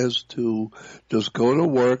proclivity is to just go to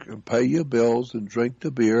work and pay your bills and drink the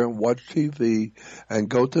beer and watch TV and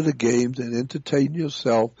go to the games and entertain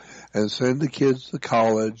yourself and send the kids to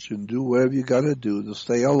college and do whatever you got to do to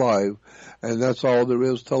stay alive. And that's all there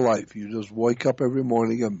is to life. You just wake up every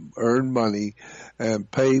morning and earn money and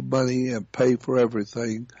pay for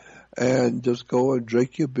everything and just go and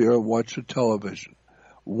drink your beer and watch the television.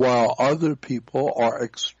 While other people are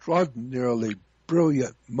extraordinarily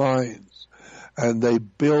brilliant minds and they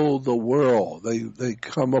build the world. They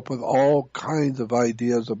come up with all kinds of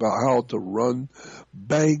ideas about how to run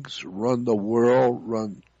banks, run the world,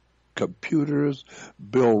 run computers,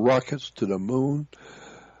 build rockets to the moon.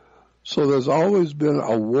 So there's always been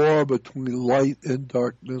a war between light and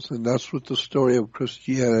darkness, and that's what the story of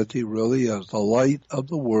Christianity really is. The light of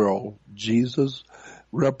the world, Jesus,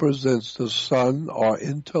 represents the sun or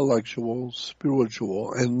intellectual,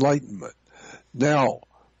 spiritual enlightenment. Now,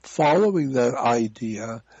 following that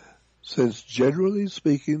idea, since generally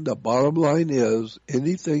speaking the bottom line is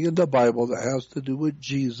anything in the Bible that has to do with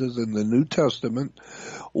Jesus in the New Testament,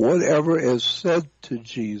 whatever is said to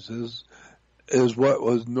Jesus is what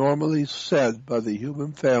was normally said by the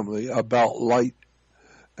human family about light,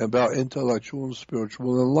 about intellectual and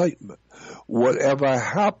spiritual enlightenment. Whatever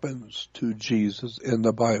happens to Jesus in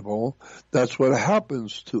the Bible, that's what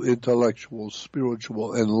happens to intellectual,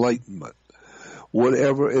 spiritual enlightenment.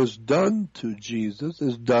 Whatever is done to Jesus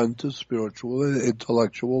is done to spiritual and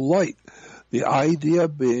intellectual light. The idea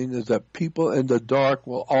being is that people in the dark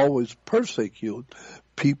will always persecute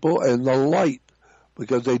people in the light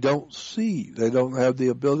because they don't see. They don't have the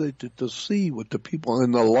ability to see what the people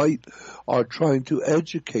in the light are trying to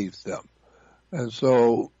educate them. And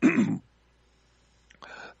so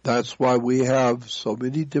that's why we have so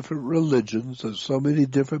many different religions and so many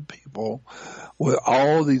different people with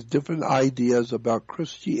all these different ideas about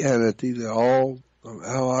Christianity. They're all,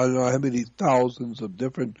 I don't know how many thousands of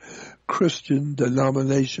different Christian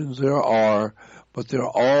denominations there are, but they're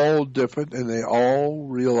all different and they all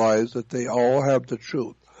realize that they all have the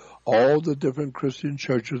truth. All the different Christian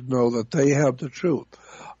churches know that they have the truth.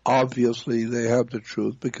 Obviously, they have the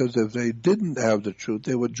truth because if they didn't have the truth,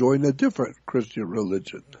 they would join a different Christian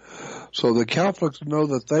religion. So the Catholics know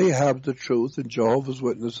that they have the truth and Jehovah's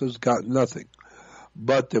Witnesses got nothing.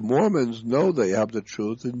 But the Mormons know they have the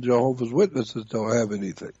truth and Jehovah's Witnesses don't have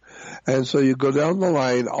anything. And so you go down the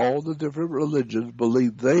line, all the different religions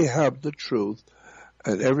believe they have the truth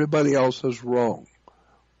and everybody else is wrong.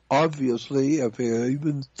 Obviously, if they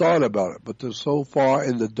even thought about it, but they're so far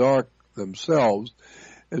in the dark themselves,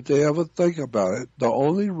 if they ever think about it, the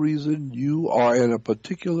only reason you are in a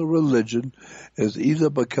particular religion is either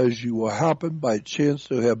because you happen by chance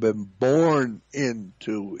to have been born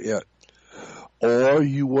into it, or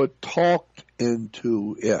you were talked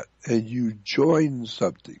into it, and you joined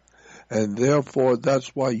something. And therefore,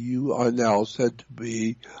 that's why you are now said to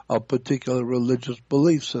be a particular religious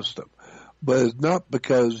belief system. But it's not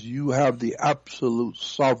because you have the absolute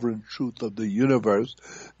sovereign truth of the universe.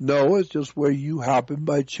 No, it's just where you happen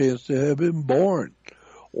by chance to have been born,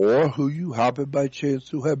 or who you happen by chance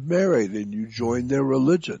to have married and you joined their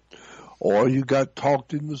religion, or you got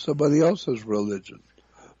talked into somebody else's religion.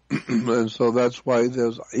 And so that's why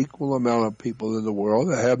there's an equal amount of people in the world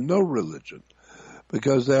that have no religion,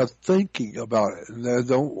 because they're thinking about it and they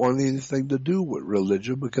don't want anything to do with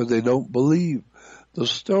religion because they don't believe the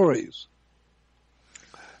stories.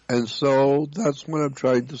 And so that's what I'm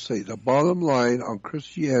trying to say. The bottom line on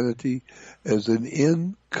Christianity is an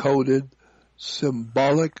encoded,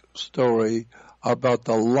 symbolic story about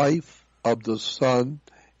the life of the sun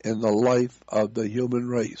and the life of the human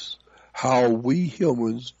race. How we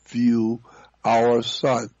humans view our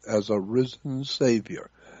son as a risen Savior.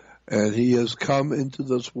 And he has come into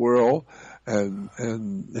this world and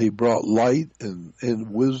he brought light and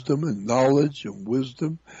wisdom and knowledge and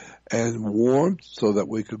wisdom and warmth so that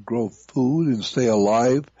we could grow food and stay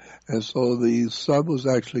alive. And so the sun was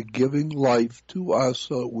actually giving life to us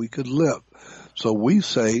so that we could live. So we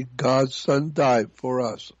say God's Son died for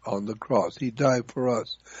us on the cross. He died for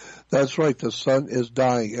us. That's right. The sun is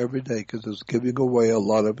dying every day because it's giving away a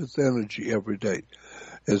lot of its energy every day.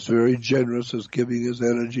 It's very generous. It's giving his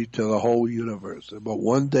energy to the whole universe. But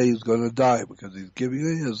one day he's going to die because he's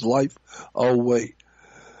giving his life away.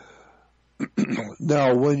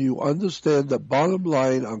 Now, when you understand the bottom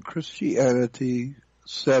line on Christianity,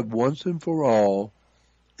 said once and for all,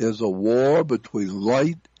 is a war between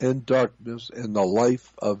light and darkness in the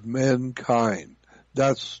life of mankind.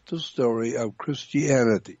 That's the story of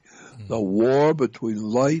Christianity. The war between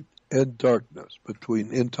light and darkness,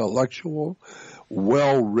 between intellectual,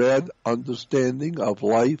 well-read understanding of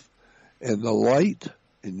life and the light,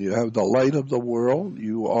 and you have the light of the world.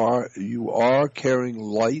 You are carrying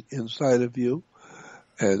light inside of you,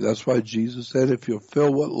 and that's why Jesus said, if you're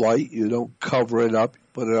filled with light, you don't cover it up,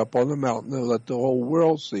 put it up on the mountain and let the whole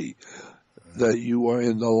world see that you are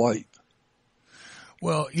in the light.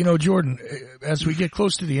 Well, Jordan, as we get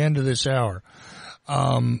close to the end of this hour,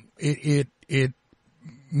 it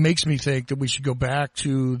makes me think that we should go back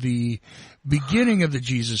to the beginning of the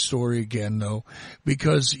Jesus story again, though,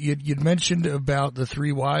 because you'd mentioned about the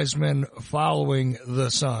three wise men following the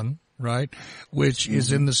sun, right, which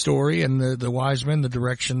is in the story, and the wise men, the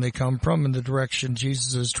direction they come from and the direction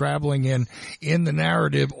Jesus is traveling in the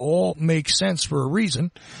narrative all makes sense for a reason.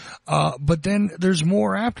 But then there's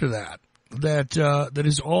more after that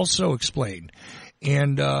is also explained.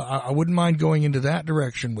 And I wouldn't mind going into that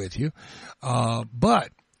direction with you. But,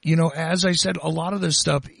 as I said, a lot of this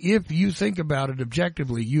stuff, if you think about it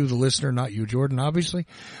objectively, you, the listener, not you, Jordan, obviously,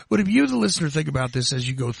 but if you, the listener, think about this as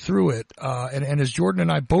you go through it, and as Jordan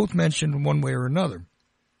and I both mentioned in one way or another,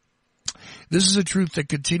 this is a truth that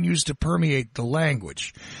continues to permeate the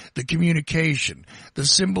language, the communication, the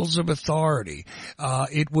symbols of authority.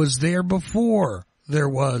 It was there before there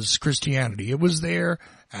was Christianity. It was there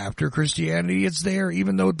after Christianity. It's there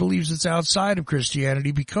even though it believes it's outside of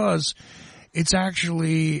Christianity, because it's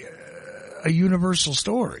actually a universal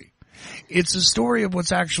story. It's a story of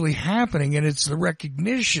what's actually happening, and it's the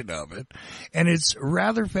recognition of it. And it's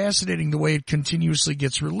rather fascinating the way it continuously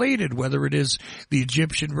gets related, whether it is the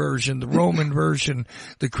Egyptian version, the Roman version,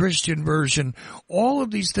 the Christian version. All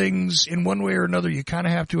of these things, in one way or another, you kind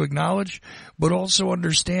of have to acknowledge, but also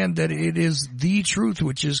understand that it is the truth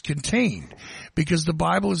which is contained, because the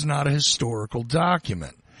Bible is not a historical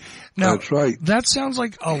document. Now, that's right. That sounds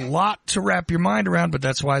like a lot to wrap your mind around, but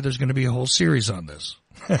that's why there's going to be a whole series on this.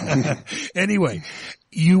 Anyway,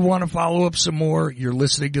 you want to follow up some more, you're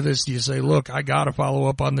listening to this, you say, look, I got to follow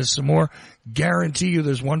up on this some more. Guarantee you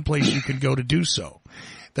there's one place you can go to do so.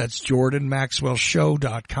 That's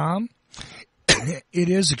JordanMaxwellShow.com. It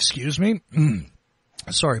is,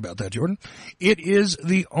 sorry about that, Jordan. It is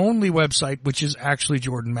the only website which is actually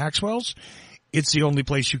Jordan Maxwell's. It's the only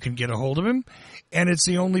place you can get a hold of him, and it's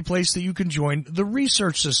the only place that you can join the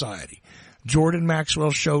Research Society.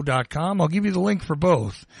 JordanMaxwellShow.com. I'll give you the link for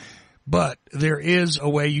both, but there is a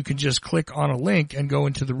way you can just click on a link and go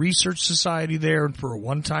into the Research Society there, and for a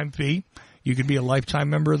one-time fee, you can be a lifetime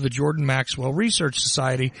member of the Jordan Maxwell Research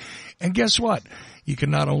Society. And guess what? You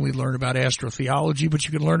can not only learn about astrotheology, but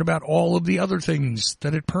you can learn about all of the other things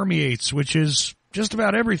that it permeates, which is just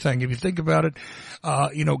about everything. If you think about it,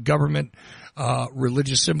 government,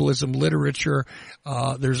 religious symbolism, literature.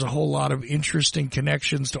 There's a whole lot of interesting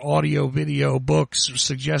connections to audio, video, books,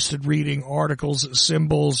 suggested reading, articles,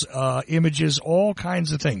 symbols, images, all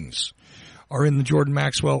kinds of things are in the Jordan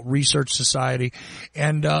Maxwell Research Society.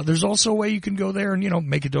 And there's also a way you can go there and,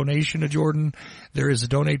 make a donation to Jordan. There is a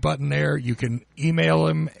donate button there. You can email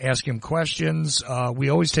him, ask him questions. We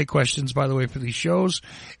always take questions, by the way, for these shows.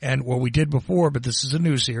 And, we did before, but this is a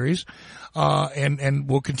new series. And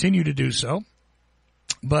we'll continue to do so.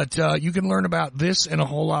 But you can learn about this and a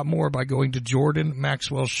whole lot more by going to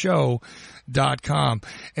JordanMaxwellShow.com.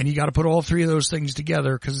 And you got to put all three of those things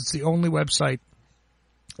together, because it's the only website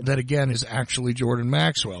that, again, is actually Jordan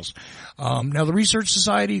Maxwell's. Now, the Research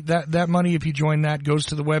Society, that money, if you join that, goes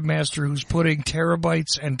to the webmaster who's putting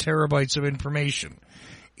terabytes and terabytes of information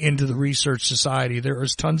into the Research Society. There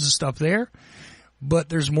is tons of stuff there, but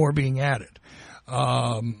there's more being added.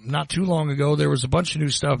 Not too long ago, there was a bunch of new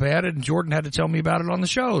stuff added, and Jordan had to tell me about it on the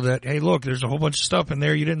show that, hey, look, there's a whole bunch of stuff in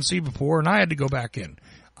there you didn't see before, and I had to go back in.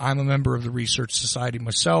 I'm a member of the Research Society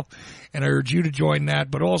myself, and I urge you to join that,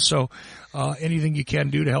 but also anything you can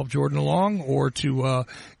do to help Jordan along or to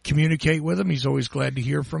communicate with him. He's always glad to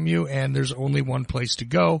hear from you, and there's only one place to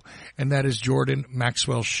go, and that is Jordan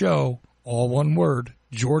Maxwell Show, all one word,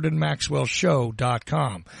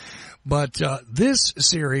 JordanMaxwellShow.com. But this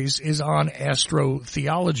series is on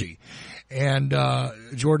astrotheology. And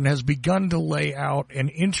Jordan has begun to lay out an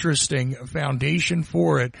interesting foundation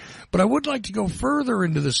for it. But I would like to go further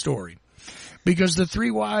into the story, because the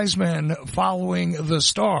three wise men following the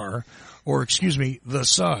star, or excuse me, the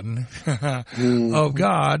sun of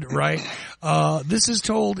God, right? This is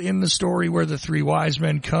told in the story where the three wise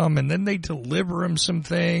men come and then they deliver him some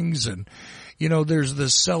things, and, you know, there's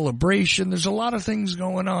this celebration. There's a lot of things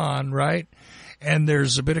going on, right? And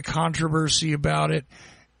there's a bit of controversy about it.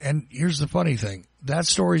 And here's the funny thing. That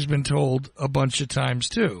story's been told a bunch of times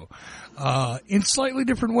too. In slightly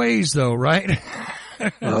different ways though, right?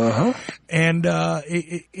 Uh-huh. And,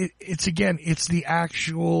 it's again, it's the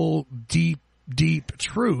actual deep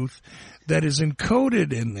truth that is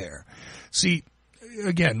encoded in there. See,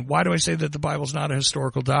 again, why do I say that the Bible's not a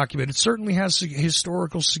historical document? It certainly has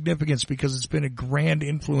historical significance because it's been a grand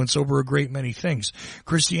influence over a great many things.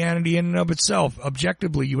 Christianity in and of itself,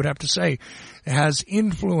 objectively, you would have to say, has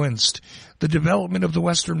influenced the development of the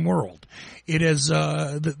Western world. It has,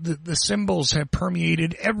 the symbols have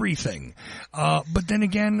permeated everything. But then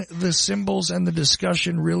again, the symbols and the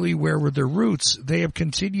discussion really, where were their roots? They have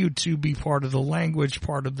continued to be part of the language,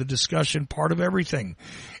 part of the discussion, part of everything.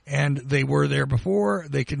 And they were there before.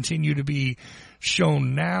 They continue to be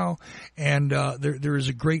shown now. And, there is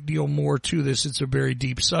a great deal more to this. It's a very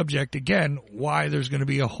deep subject. Again, why there's going to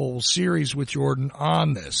be a whole series with Jordan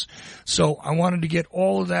on this. So I wanted to get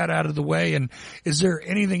all of that out of the way. And is there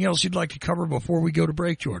anything else you'd like to cover before we go to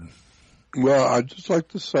break, Jordan? Well, I'd just like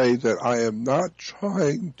to say that I am not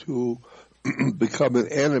trying to become an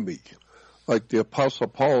enemy, like the Apostle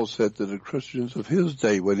Paul said to the Christians of his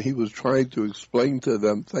day when he was trying to explain to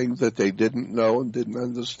them things that they didn't know and didn't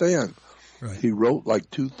understand. Right. He wrote like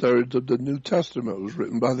 2/3 of the New Testament. It was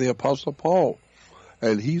written by the Apostle Paul.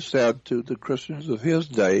 And he said to the Christians of his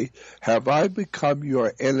day, have I become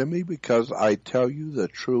your enemy because I tell you the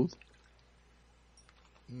truth?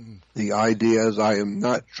 The idea is I am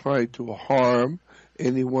not trying to harm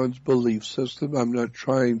anyone's belief system. I'm not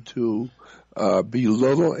trying to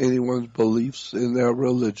belittle anyone's beliefs in their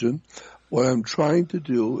religion. What I'm trying to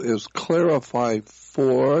do is clarify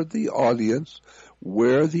for the audience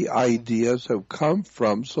where the ideas have come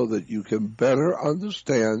from so that you can better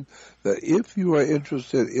understand that if you are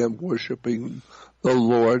interested in worshiping the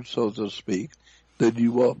Lord, so to speak, that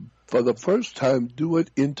you will, for the first time, do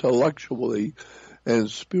it intellectually and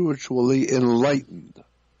spiritually enlightened.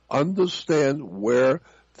 Understand where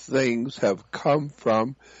things have come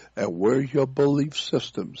from and where your belief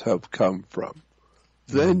systems have come from.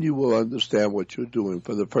 Then you will understand what you're doing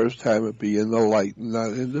for the first time and be in the light and not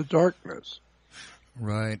in the darkness.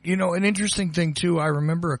 Right. You know, an interesting thing too, I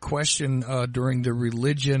remember a question during the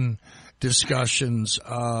religion discussions,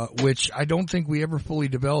 which I don't think we ever fully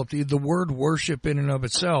developed. The word worship in and of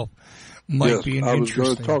itself might be an interesting. I was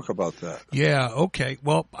going to talk about that. Yeah, okay.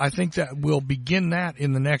 Well, I think that we'll begin that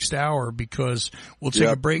in the next hour because we'll take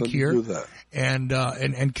a break here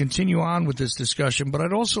and continue on with this discussion. But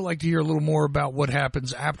I'd also like to hear a little more about what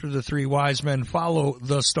happens after the three wise men follow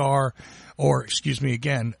the star, or excuse me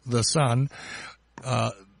again, the sun.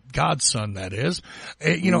 God's son, that is.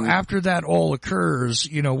 After that all occurs,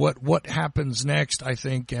 what happens next, I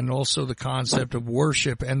think, and also the concept of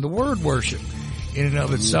worship and the word worship in and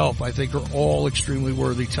of itself, I think, are all extremely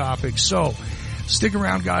worthy topics. So stick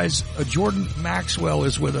around, guys. Jordan Maxwell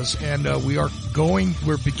is with us, and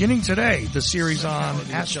we're beginning today the series on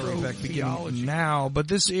astrotheology now, but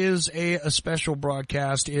this is a special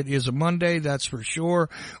broadcast. It is a Monday, that's for sure.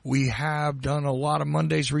 We have done a lot of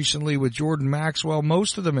Mondays recently with Jordan Maxwell,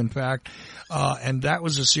 most of them, in fact, and that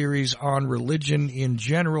was a series on religion in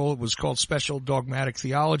general. It was called Special Dogmatic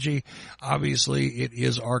Theology. Obviously, it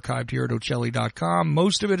is archived here at Ocelli.com.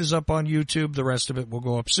 Most of it is up on YouTube. The rest of it will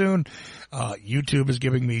go up soon. YouTube is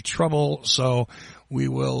giving me trouble, so we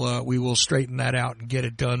will straighten that out and get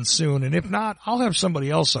it done soon. And if not, I'll have somebody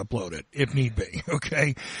else upload it if need be,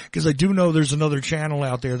 okay? Because I do know there's another channel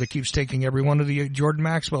out there that keeps taking every one of the Jordan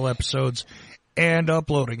Maxwell episodes and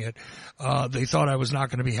uploading it. They thought I was not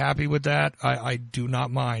going to be happy with that. I do not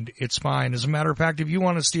mind. It's fine. As a matter of fact, if you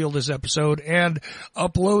want to steal this episode and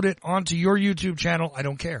upload it onto your YouTube channel, I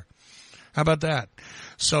don't care. How about that?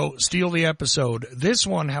 So steal the episode. This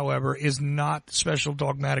one, however, is not Special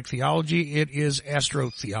Dogmatic Theology. It is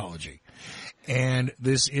Astrotheology. And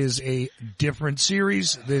this is a different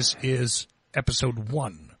series. This is episode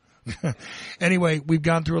 1 Anyway, we've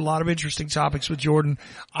gone through a lot of interesting topics with Jordan.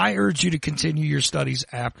 I urge you to continue your studies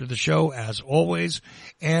after the show, as always,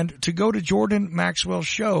 and to go to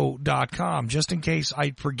jordanmaxwellshow.com, just in case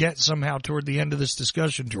I forget somehow toward the end of this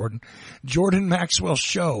discussion, Jordan.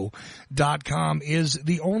 jordanmaxwellshow.com is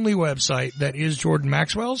the only website that is Jordan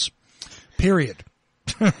Maxwell's, period.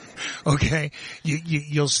 Okay?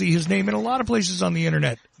 You'll see his name in a lot of places on the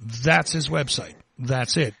internet. That's his website.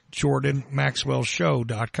 That's it.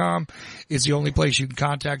 JordanMaxwellShow.com is the only place you can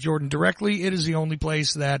contact Jordan directly. It is the only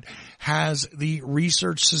place that has the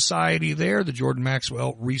research society there, the Jordan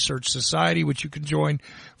Maxwell Research Society, which you can join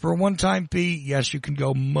for a one-time fee. Yes, you can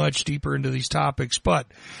go much deeper into these topics, but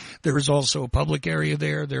there is also a public area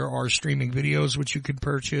there. There are streaming videos which you can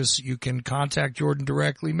purchase. You can contact Jordan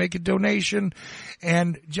directly, make a donation,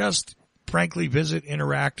 and just frankly visit,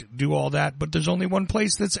 interact, do all that. But there's only one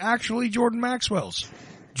place that's actually Jordan Maxwell's.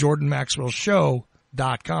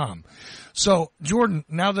 JordanMaxwellShow.com. So, Jordan,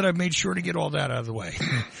 now that I've made sure to get all that out of the way,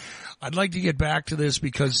 I'd like to get back to this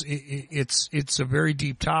because it's a very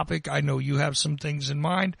deep topic. I know you have some things in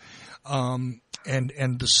mind, and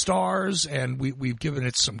the stars, and we've given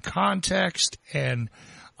it some context, and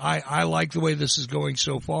I like the way this is going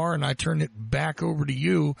so far, and I turn it back over to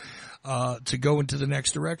you to go into the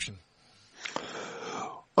next direction.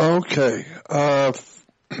 Okay.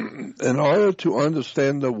 In order to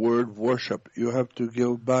understand the word worship, you have to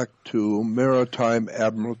go back to maritime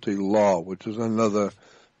admiralty law, which is another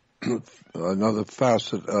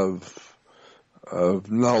facet of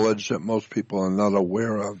knowledge that most people are not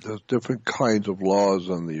aware of. There's different kinds of laws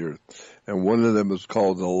on the earth, and one of them is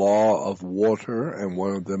called the law of water, and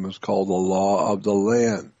one of them is called the law of the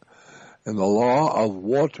land. And the law of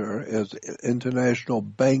water is international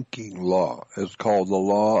banking law. It's called the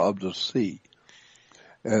law of the sea.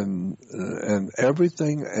 And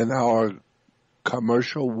everything in our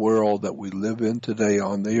commercial world that we live in today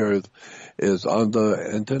on the earth is under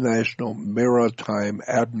international maritime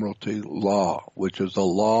admiralty law, which is the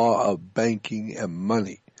law of banking and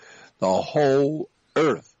money. The whole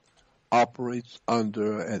earth operates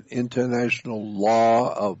under an international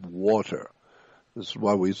law of water. This is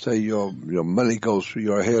why we say your money goes through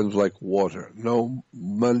your hands like water. No,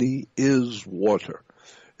 money is water.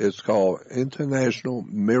 It's called International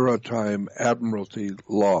Maritime Admiralty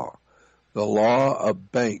Law, the law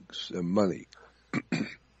of banks and money.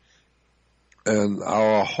 And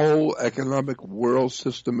our whole economic world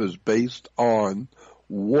system is based on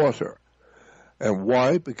water. And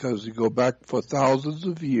why? Because you go back for thousands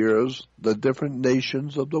of years, the different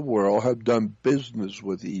nations of the world have done business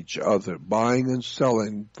with each other, buying and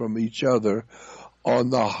selling from each other on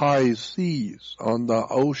the high seas, on the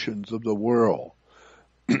oceans of the world.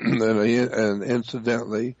 And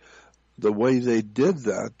incidentally, the way they did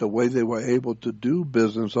that, the way they were able to do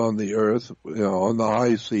business on the earth, on the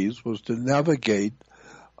high seas, was to navigate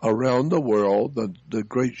around the world. The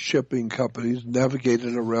great shipping companies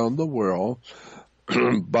navigated around the world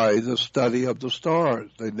by the study of the stars.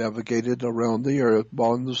 They navigated around the earth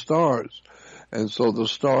on the stars. And so the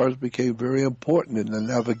stars became very important in the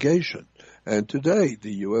navigation. And today,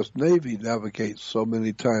 the U.S. Navy navigates so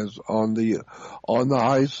many times on the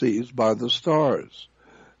high seas by the stars.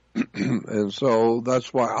 And so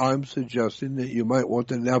that's why I'm suggesting that you might want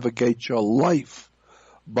to navigate your life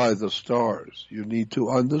by the stars. You need to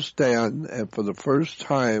understand, and for the first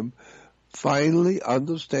time, finally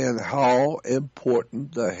understand how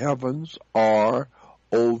important the heavens are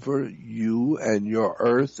over you and your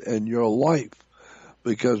earth and your life.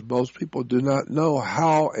 Because most people do not know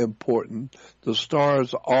how important the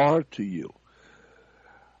stars are to you.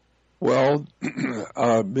 Well,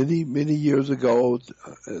 many years ago,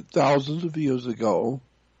 thousands of years ago,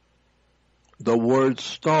 the word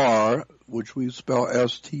star, which we spell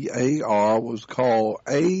S-T-A-R, was called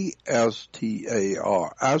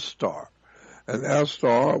A-S-T-A-R, Astar. And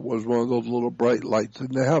Astar was one of those little bright lights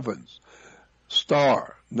in the heavens.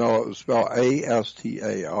 Star. No, it was spelled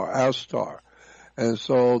A-S-T-A-R, Astar. And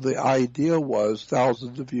so the idea was,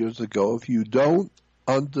 thousands of years ago, if you don't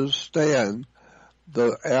understand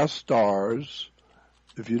the astars,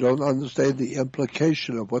 if you don't understand the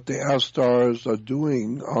implication of what the astars are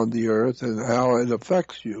doing on the earth and how it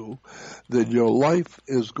affects you, then your life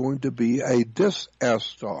is going to be a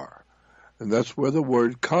disastar. And that's where the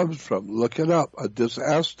word comes from. Look it up. A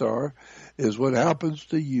disastar is what happens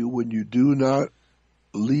to you when you do not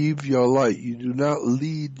leave your light. You do not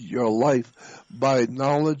lead your life by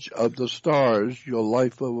knowledge of the stars. Your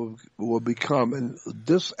life will become a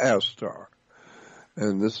disastar.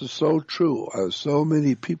 And this is so true. So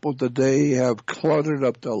many people today have cluttered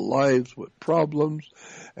up their lives with problems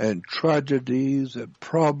and tragedies and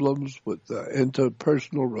problems with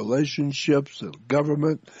interpersonal relationships and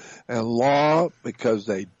government and law because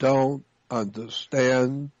they don't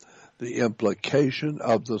understand the implication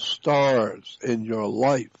of the stars in your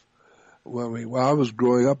life. When I was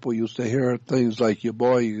growing up, we used to hear things like,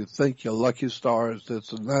 you think your lucky stars,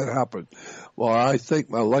 this and that happened. Well, I think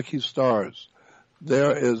my lucky stars.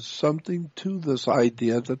 There is something to this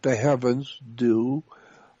idea that the heavens do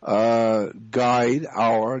guide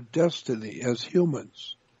our destiny as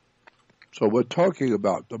humans. So we're talking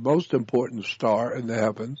about the most important star in the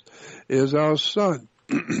heavens is our sun.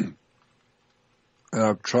 And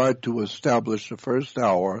I've tried to establish the first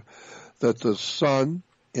hour that the sun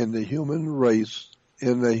in the human race,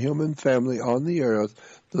 in the human family on the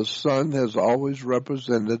earth, the sun has always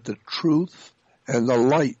represented the truth and the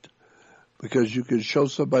light. Because you can show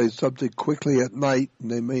somebody something quickly at night and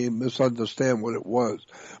they may misunderstand what it was.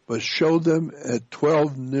 But show them at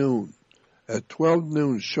 12 noon. At 12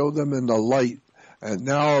 noon, show them in the light. And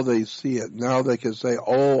now they see it. Now they can say,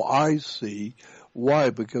 oh, I see. Why?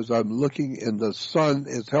 Because I'm looking and the sun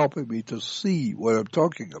is helping me to see what I'm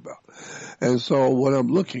talking about. And so what I'm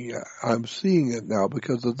looking at, I'm seeing it now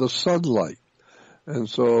because of the sunlight. And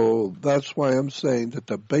so that's why I'm saying that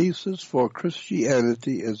the basis for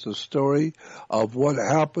Christianity is the story of what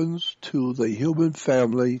happens to the human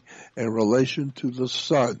family in relation to the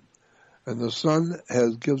sun. And the sun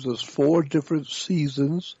gives us 4 different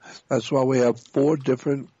seasons. That's why we have 4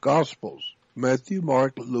 different gospels. Matthew,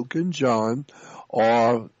 Mark, Luke, and John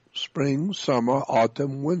are spring, summer,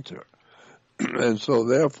 autumn, winter. And so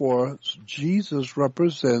therefore, Jesus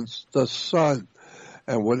represents the sun.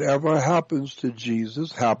 And whatever happens to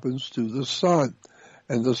Jesus happens to the sun.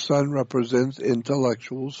 And the sun represents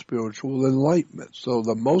intellectual, spiritual enlightenment. So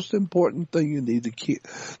the most important thing you need to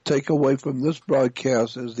take away from this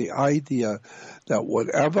broadcast is the idea that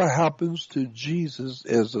whatever happens to Jesus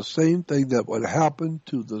is the same thing that would happen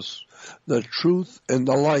to the truth and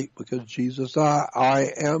the light. Because Jesus, I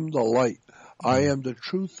am the light. I am the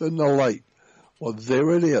truth and the light. Well, there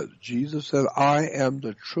it is. Jesus said, I am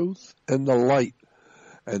the truth and the light.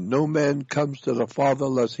 And no man comes to the Father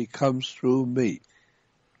unless he comes through me.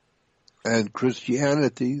 And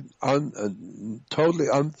Christianity, totally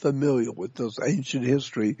unfamiliar with this ancient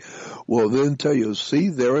history, will then tell you, see,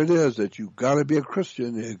 there it is, that you've got to be a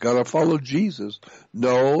Christian, you've got to follow Jesus.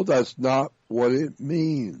 No, that's not what it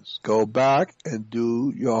means. Go back and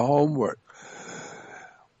do your homework.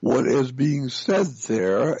 What is being said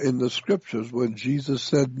there in the scriptures when Jesus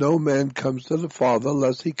said, no man comes to the Father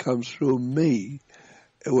unless he comes through me,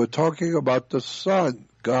 we're talking about the sun,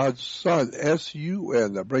 God's Son,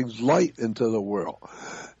 S-U-N, that brings light into the world.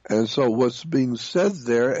 And so what's being said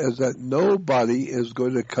there is that nobody is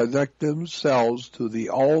going to connect themselves to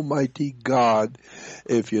the Almighty God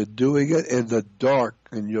if you're doing it in the dark,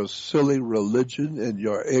 in your silly religion, and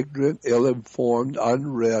your ignorant, ill-informed,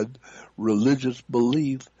 unread religious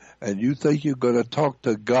belief. And you think you're going to talk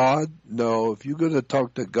to God? No, if you're going to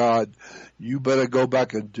talk to God, you better go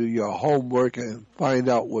back and do your homework and find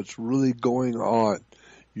out what's really going on.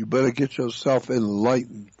 You better get yourself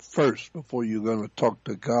enlightened first before you're going to talk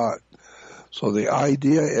to God. So the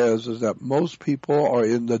idea is that most people are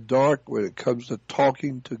in the dark when it comes to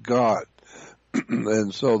talking to God.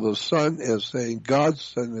 And so the Son is saying, God's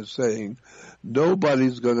Son is saying,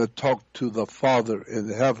 nobody's going to talk to the Father in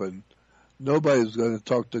heaven. Nobody's going to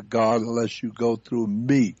talk to God unless you go through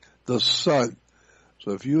me, the Son.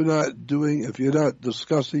 So if you're not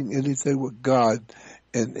discussing anything with God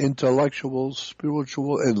in intellectual,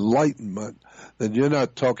 spiritual enlightenment, then you're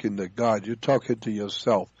not talking to God. You're talking to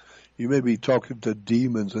yourself. You may be talking to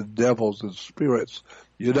demons and devils and spirits.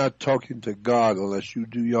 You're not talking to God unless you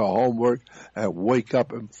do your homework and wake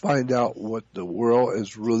up and find out what the world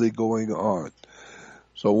is really going on.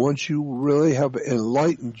 So once you really have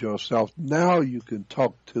enlightened yourself, now you can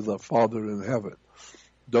talk to the Father in heaven.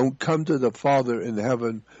 Don't come to the Father in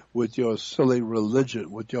heaven with your silly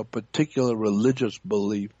religion, with your particular religious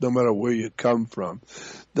belief, no matter where you come from.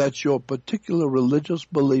 That's your particular religious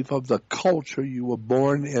belief of the culture you were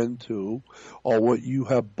born into or what you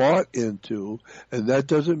have bought into, and that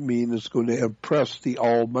doesn't mean it's going to impress the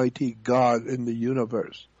Almighty God in the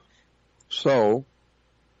universe. So,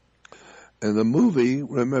 in the movie,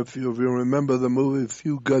 if you remember the movie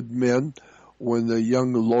Few Good Men, when the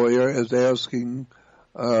young lawyer is asking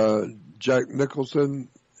Jack Nicholson,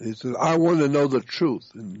 he said, I want to know the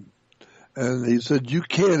truth. And he said, you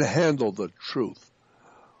can't handle the truth.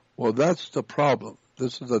 Well, that's the problem.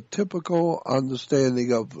 This is a typical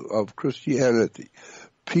understanding of Christianity.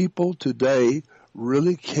 People today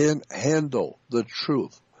really can't handle the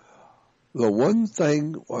truth. The one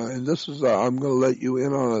thing, and this is, I'm going to let you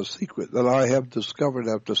in on a secret that I have discovered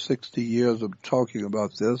after 60 years of talking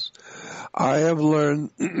about this. I have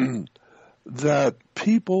learned that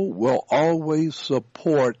people will always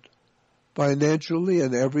support financially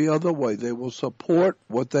and every other way. They will support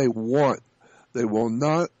what they want. They will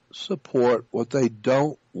not support what they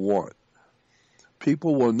don't want.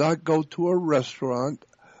 People will not go to a restaurant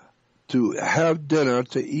to have dinner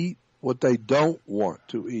to eat what they don't want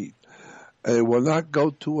to eat. They will not go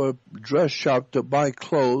to a dress shop to buy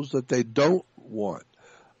clothes that they don't want.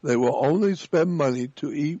 They will only spend money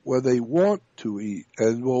to eat where they want to eat,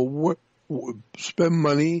 and will spend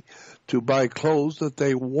money to buy clothes that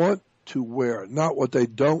they want to wear, not what they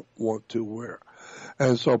don't want to wear.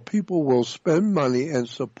 And so people will spend money and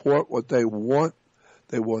support what they want.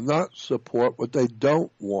 They will not support what they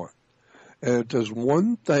don't want. And if there's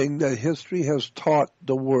one thing that history has taught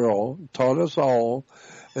the world, taught us all,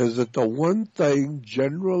 is that the one thing,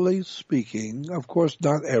 generally speaking, of course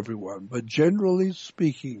not everyone, but generally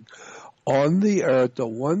speaking, on the earth, the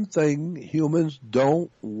one thing humans don't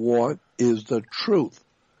want is the truth.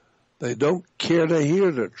 They don't care to hear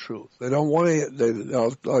the truth. They don't want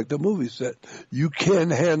to, like the movie said, you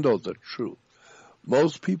can't handle the truth.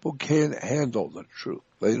 Most people can't handle the truth.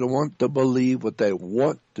 They don't want to believe what they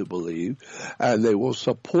want to believe, and they will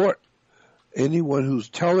support anyone who's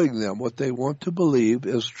telling them what they want to believe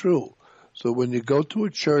is true. So when you go to a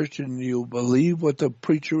church and you believe what the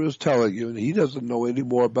preacher is telling you, and he doesn't know any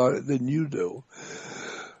more about it than you do,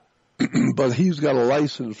 but he's got a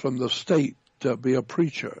license from the state to be a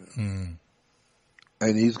preacher.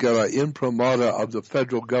 And he's got an imprimatur of the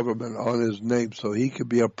federal government on his name, so he can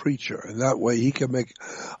be a preacher. And that way he can make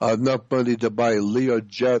enough money to buy Lear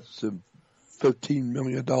jets and $15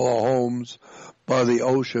 million homes by the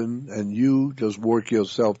ocean, and you just work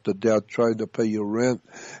yourself to death trying to pay your rent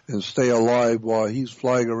and stay alive while he's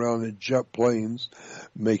flying around in jet planes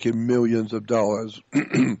making millions of dollars.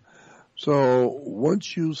 So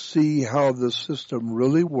once you see how the system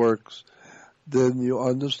really works, then you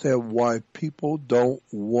understand why people don't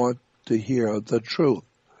want to hear the truth.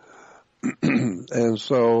 And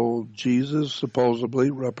so Jesus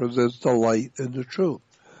supposedly represents the light and the truth.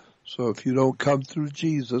 So if you don't come through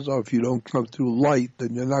Jesus, or if you don't come through light,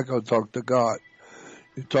 then you're not going to talk to God.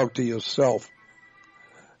 You talk to yourself.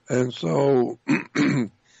 And so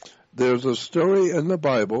there's a story in the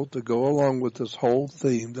Bible to go along with this whole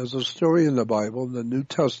theme. There's a story in the Bible, in the New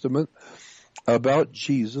Testament, about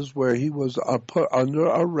Jesus where he was put under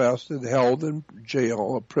arrest and held in jail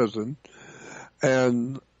or prison.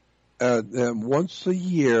 And once a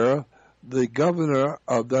year, the governor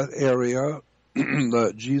of that area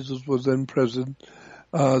that Jesus was in prison,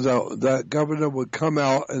 that governor would come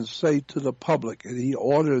out and say to the public, and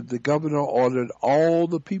the governor ordered all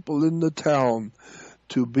the people in the town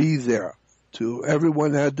to be there.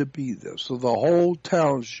 Everyone had to be there. So the whole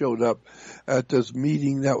town showed up at this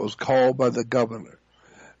meeting that was called by the governor.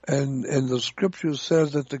 And the scripture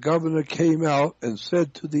says that the governor came out and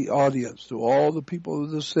said to the audience, to all the people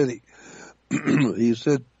of the city, he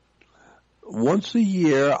said, once a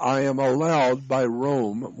year I am allowed by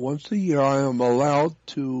Rome, once a year I am allowed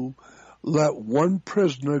to let one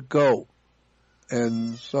prisoner go.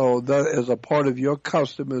 And so that is a part of your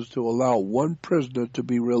custom, is to allow one prisoner to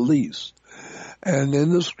be released. And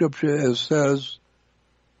in the scripture it says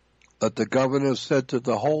that the governor said to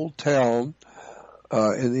the whole town,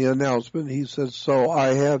 in the announcement, he said, so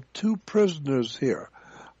I have two prisoners here.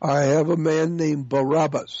 I have a man named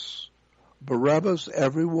Barabbas. Barabbas,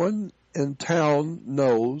 everyone in town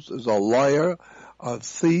knows, is a liar, a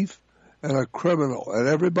thief, and a criminal. And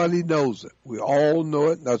everybody knows it. We all know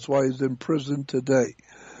it, and that's why he's in prison today.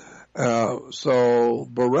 So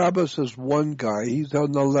Barabbas is one guy. He's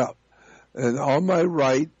on the left. And on my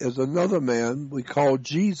right is another man we call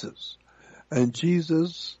Jesus. And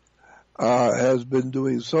Jesus has been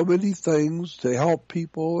doing so many things to help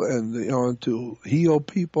people and to heal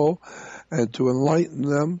people and to enlighten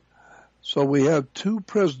them. So we have two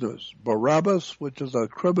prisoners, Barabbas, which is a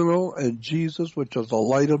criminal, and Jesus, which is the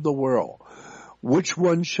light of the world. Which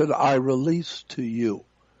one should I release to you?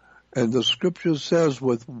 And the scripture says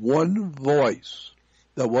with one voice,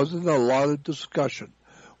 there wasn't a lot of discussion.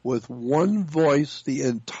 With one voice, the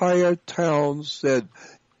entire town said,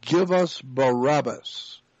 give us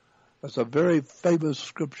Barabbas. That's a very famous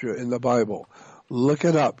scripture in the Bible. Look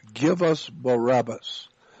it up. Give us Barabbas.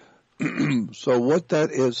 So what that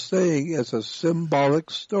is saying is a symbolic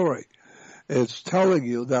story. It's telling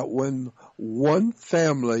you that when one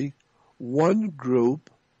family, one group,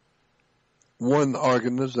 one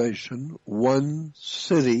organization, one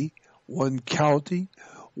city, one county,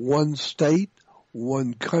 one state,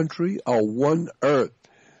 one country, or one earth.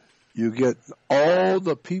 You get all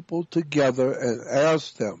the people together and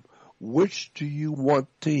ask them, which do you want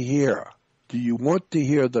to hear? Do you want to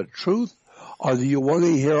hear the truth, or do you want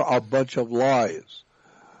to hear a bunch of lies?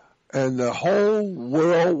 And the whole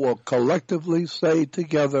world will collectively say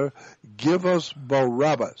together, give us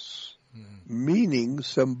Barabbas, meaning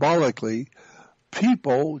symbolically,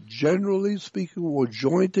 people, generally speaking, will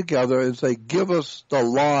join together and say, give us the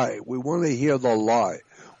lie. We want to hear the lie.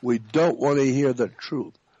 We don't want to hear the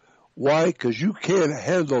truth. Why? Because you can't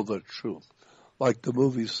handle the truth, like the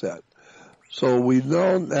movie said. So we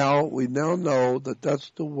now know that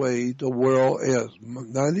that's the way the world is.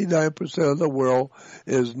 99% of the world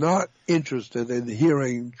is not interested in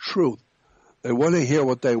hearing truth. They want to hear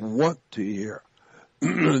what they want to hear.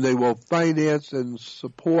 They will finance and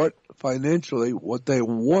support financially what they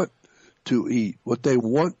want to eat, what they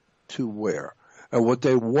want to wear, and what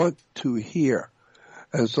they want to hear.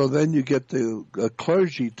 And so then you get the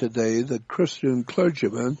clergy today, the Christian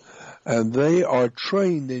clergymen, and they are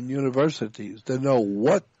trained in universities to know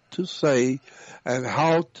what to say and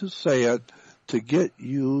how to say it to get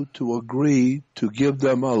you to agree to give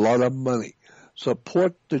them a lot of money.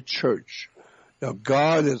 Support the church. Now,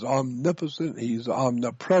 God is omnipotent, He's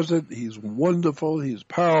omnipresent, He's wonderful, He's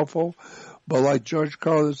powerful, but like George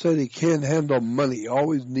Carlin said, He can't handle money. He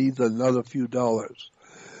always needs another few dollars.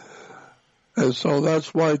 And so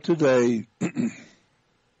that's why today,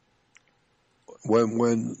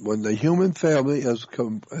 when the human family is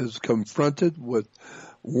confronted with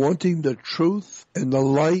wanting the truth and the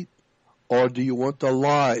light, or do you want the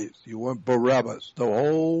lies? You want Barabbas. The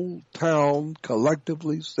whole town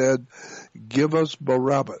collectively said, give us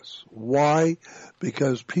Barabbas. Why?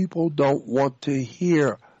 Because people don't want to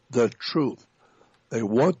hear the truth. They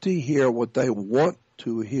want to hear what they want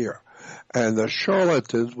to hear. And the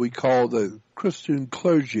charlatans, we call the Christian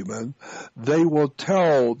clergymen, they will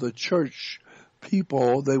tell the church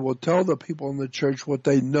people, they will tell the people in the church what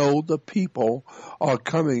they know the people are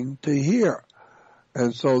coming to hear.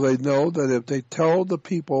 And so they know that if they tell the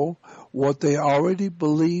people what they already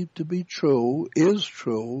believe to be true is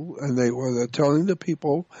true, and they're telling the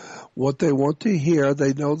people what they want to hear,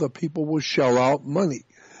 they know the people will shell out money.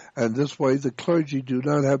 And this way the clergy do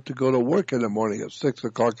not have to go to work in the morning at 6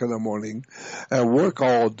 o'clock in the morning and work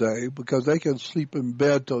all day, because they can sleep in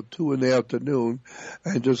bed till 2 in the afternoon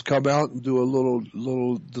and just come out and do a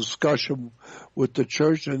little discussion with the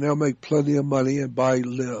church, and they'll make plenty of money and buy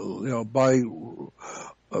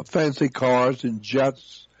fancy cars and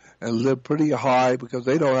jets and live pretty high, because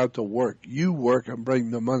they don't have to work. You work and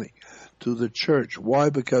bring the money to the church. Why?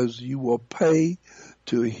 Because you will pay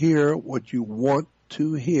to hear what you want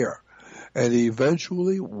to hear. And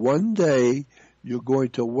eventually, one day, you're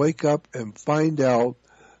going to wake up and find out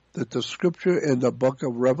that the scripture in the book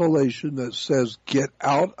of Revelation that says, get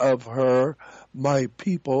out of her, my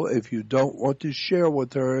people, if you don't want to share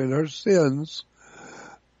with her in her sins,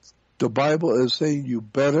 the Bible is saying you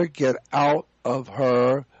better get out of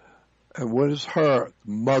her. And what is her?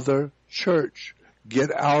 Mother Church. Get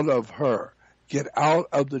out of her. Get out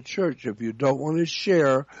of the church if you don't want to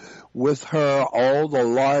share with her all the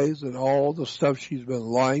lies and all the stuff she's been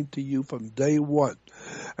lying to you from day one.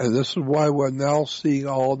 And this is why we're now seeing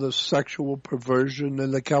all the sexual perversion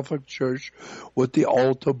in the Catholic Church with the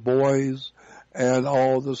altar boys, and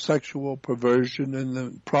all the sexual perversion in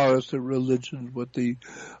the Protestant religions with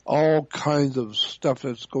all kinds of stuff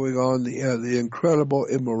that's going on, the incredible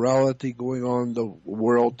immorality going on in the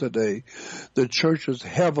world today. The church is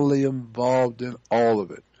heavily involved in all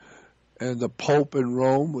of it. And the Pope in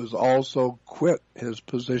Rome was also quit his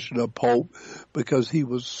position of Pope because he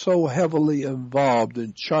was so heavily involved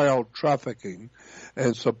in child trafficking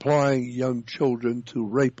and supplying young children to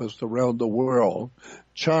rapists around the world.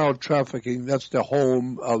 Child trafficking, that's the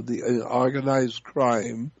home of the organized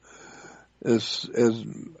crime.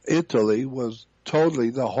 Italy was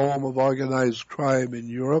totally the home of organized crime in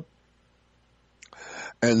Europe.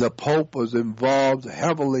 And the Pope was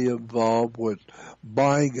heavily involved with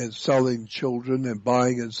buying and selling children and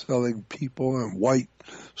buying and selling people and white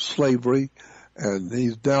slavery. And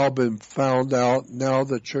he's now been found out. Now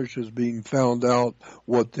the church is being found out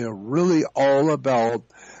what they're really all about.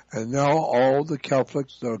 And now all the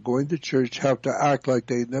Catholics that are going to church have to act like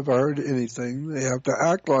they never heard anything. They have to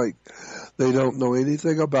act like they don't know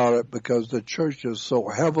anything about it, because the church is so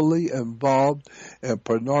heavily involved in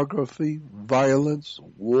pornography, violence,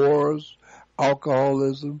 wars,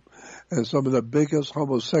 alcoholism, and some of the biggest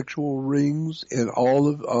homosexual rings in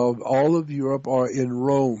all of Europe are in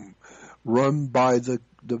Rome, run by the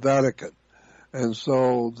Vatican. And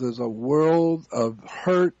so there's a world of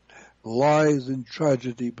hurt, lies, and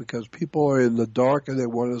tragedy because people are in the dark and they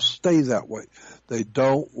want to stay that way. They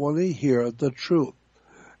don't want to hear the truth,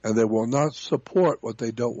 and they will not support what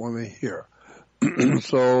they don't want to hear.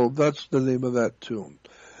 So that's the name of that tune.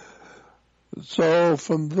 So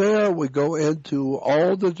from there we go into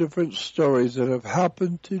all the different stories that have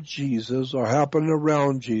happened to Jesus or happened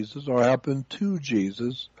around Jesus or happened to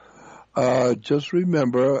Jesus. Just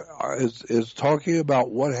remember, it's talking about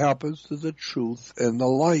what happens to the truth and the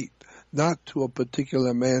light, not to a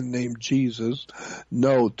particular man named Jesus.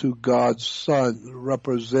 No, to God's Son, who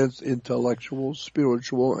represents intellectual,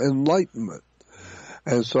 spiritual enlightenment.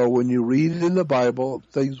 And so when you read in the Bible,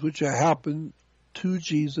 things which have happened to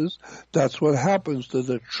Jesus, that's what happens to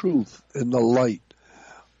the truth and the light.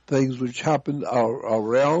 Things which happen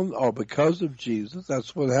around or because of Jesus,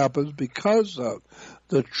 that's what happens because of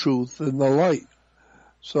the truth and the light.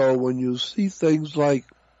 So when you see things like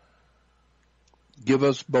give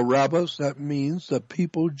us Barabbas, that means that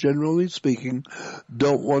people, generally speaking,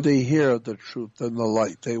 don't want to hear the truth and the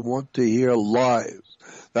light. They want to hear lies.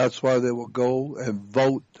 That's why they will go and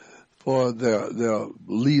vote for their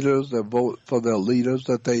leaders. They vote for their leaders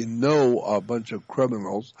that they know are a bunch of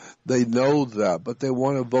criminals. They know that, but they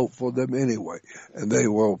want to vote for them anyway. And they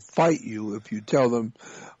will fight you if you tell them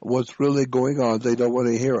what's really going on. They don't want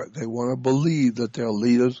to hear it. They want to believe that their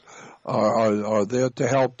leaders are there to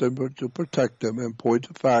help them or to protect them. In point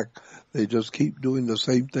of fact, they just keep doing the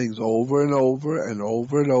same things over and over and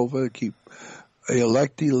over and over. They keep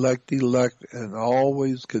elect, and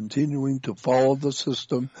always continuing to follow the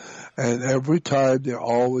system, and every time they're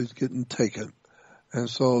always getting taken. And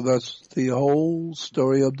so that's the whole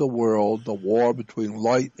story of the world, the war between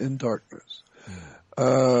light and darkness.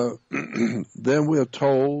 Then we're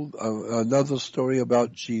told another story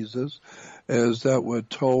about Jesus is that we're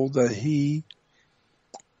told that he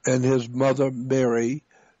and his mother Mary,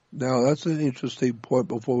 now that's an interesting point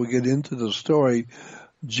before we get into the story.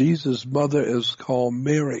 Jesus' mother is called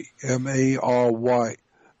Mary, M-A-R-Y.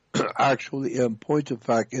 Actually, in point of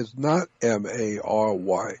fact, it's not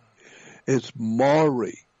M-A-R-Y. It's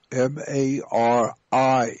Mari,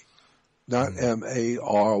 M-A-R-I, not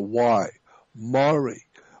M-A-R-Y. Mari.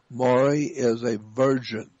 Mari is a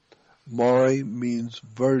virgin. Mari means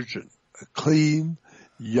virgin. A clean,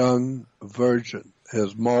 young virgin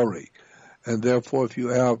is Mari. And therefore, if you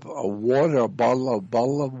have a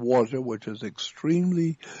bottle of water, which is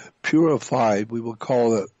extremely purified, we would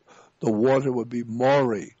call it, the water would be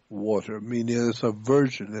Mari water, meaning it's a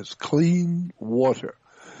virgin, it's clean water.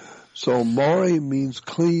 So Mari means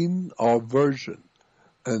clean or virgin.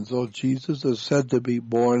 And so Jesus is said to be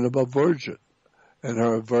born of a virgin. And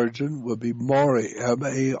her virgin would be Mari,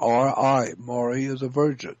 M-A-R-I. Mari is a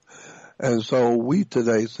virgin. And so we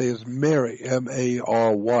today say it's Mary,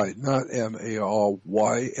 M-A-R-Y, not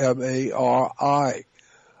M-A-R-Y, M-A-R-I,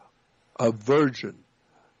 a virgin.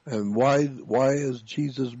 And why is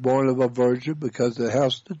Jesus born of a virgin? Because it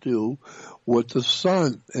has to do with the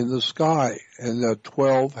sun in the sky and the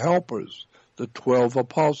 12 helpers, the 12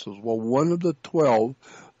 apostles. Well, one of the 12,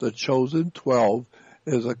 the chosen 12,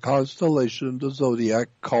 is a constellation of the zodiac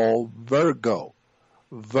called Virgo.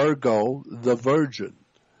 Virgo, the virgin.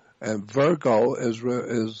 And Virgo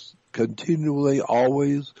is continually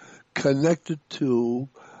always connected to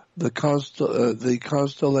the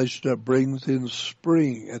constellation that brings in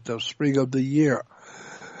spring, at the spring of the year.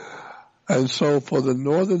 And so for the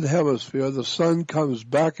northern hemisphere, the sun comes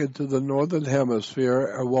back into the northern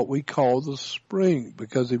hemisphere at what we call the spring,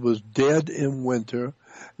 because he was dead in winter.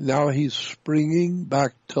 Now he's springing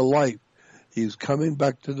back to life. He's coming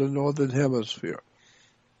back to the northern hemisphere.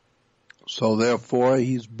 So therefore,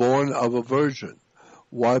 he's born of a virgin.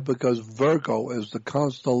 Why? Because Virgo is the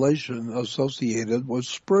constellation associated with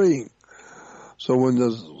spring. So when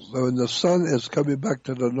the sun is coming back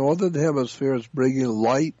to the northern hemisphere, it's bringing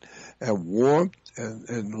light and warmth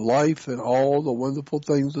and life and all the wonderful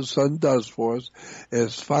things the sun does for us.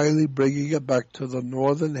 It's finally bringing it back to the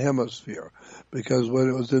northern hemisphere. Because when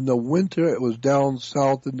it was in the winter, it was down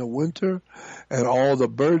south in the winter, and all the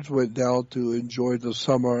birds went down to enjoy the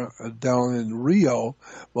summer down in Rio,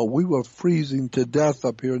 but we were freezing to death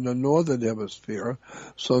up here in the northern hemisphere.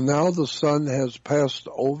 So now the sun has passed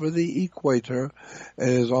over the equator and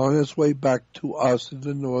is on its way back to us in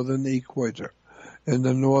the northern equator, in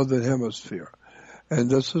the northern hemisphere. And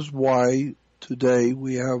this is why today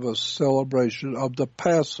we have a celebration of the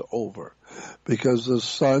Passover, because the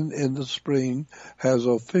sun in the spring has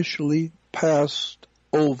officially passed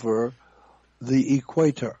over the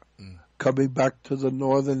equator, coming back to the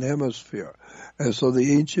northern hemisphere. And so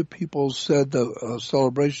the ancient people said the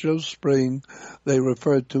celebration of spring, they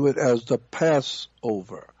referred to it as the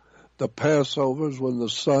Passover. The Passover is when the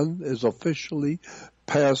sun is officially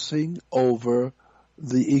passing over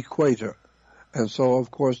the equator. And so, of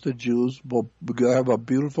course, the Jews will have a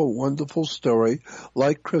beautiful, wonderful story.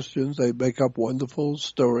 Like Christians, they make up wonderful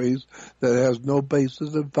stories that has no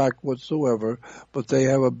basis in fact whatsoever, but they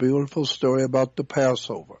have a beautiful story about the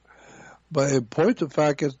Passover. But in point of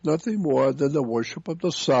fact, it's nothing more than the worship of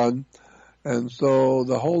the sun. And so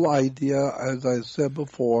the whole idea, as I said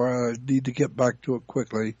before, I need to get back to it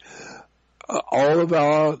quickly, all of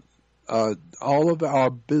our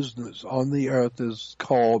business on the earth is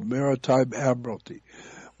called maritime admiralty,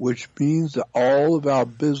 which means that all of our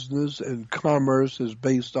business and commerce is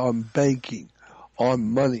based on banking, on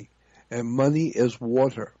money, and money is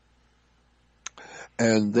water.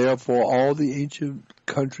 And therefore all the ancient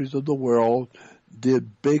countries of the world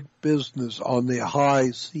did big business on the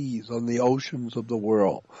high seas, on the oceans of the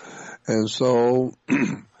world. And so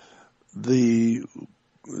the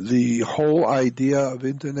whole idea of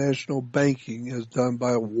international banking is done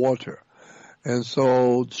by water. And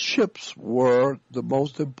so ships were the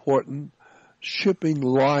most important shipping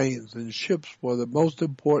lines, and ships were the most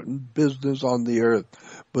important business on the earth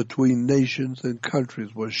between nations and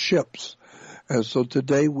countries were ships. And so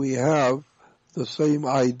today we have the same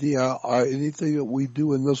idea. Anything that we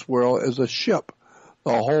do in this world is a ship.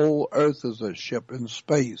 The whole earth is a ship in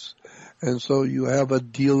space. And so you have a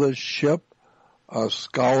dealership, a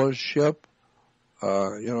scholarship,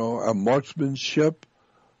 a marksmanship,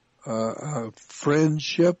 a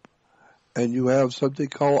friendship, and you have something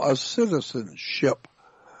called a citizenship.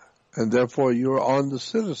 And therefore you're on the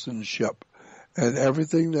citizenship. And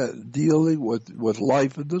everything that dealing with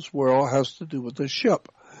life in this world has to do with the ship.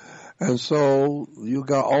 And so you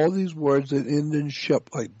got all these words that end in ship,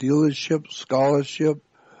 like dealership, scholarship,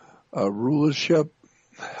 rulership,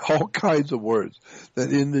 all kinds of words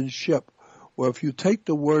that end in ship. Well, if you take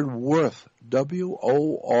the word worth,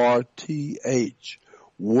 W-O-R-T-H,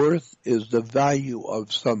 worth is the value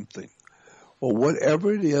of something. Well,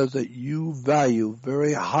 whatever it is that you value,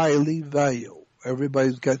 very highly value,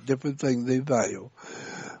 everybody's got different things they value.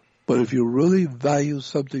 But if you really value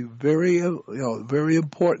something very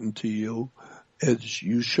important to you,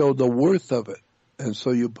 you show the worth of it. And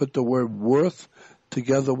so you put the word worth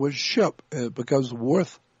together with ship, and it becomes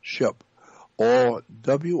worthship, or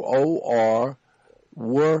W-O-R,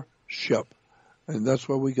 worship. And that's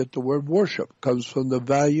where we get the word worship. It comes from the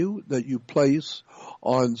value that you place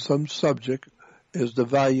on some subject is the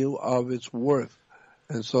value of its worth.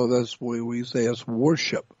 And so that's why we say it's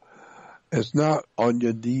worship. It's not on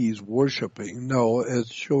your knees worshiping. No,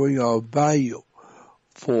 it's showing a value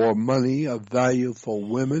for money, a value for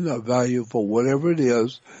women, a value for whatever it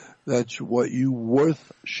is. That's what you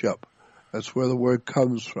worship. That's where the word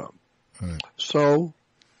comes from. Right. So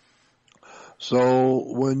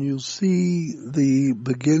when you see the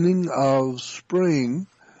beginning of spring,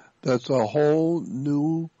 that's a whole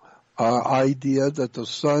new idea that the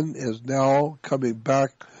sun is now coming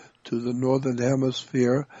back to the northern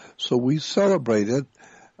hemisphere. So we celebrate it.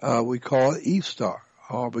 We call it Easter,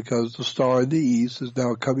 because the star in the east is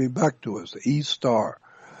now coming back to us, the East Star.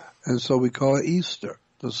 And so we call it Easter.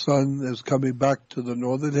 The sun is coming back to the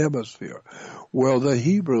northern hemisphere. Well, the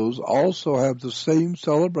Hebrews also have the same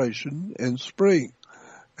celebration in spring.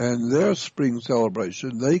 And their spring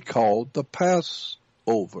celebration they called the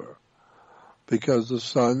Passover, because the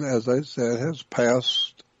sun, as I said, has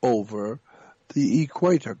passed over the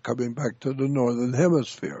equator, coming back to the northern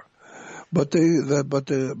hemisphere. But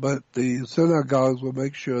the synagogues will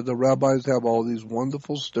make sure the rabbis have all these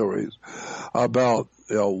wonderful stories about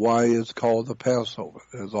why it's called the Passover.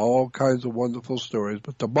 There's all kinds of wonderful stories,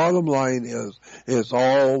 but the bottom line is it's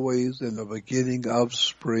always in the beginning of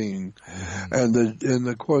spring. Mm-hmm. And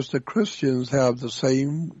of course the Christians have the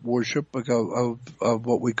same worship of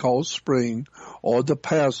what we call spring or the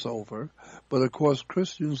Passover. But of course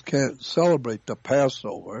Christians can't celebrate the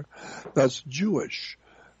Passover. That's Jewish.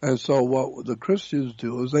 And so what the Christians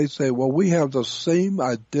do is they say, well, we have the same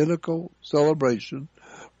identical celebration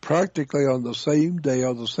practically on the same day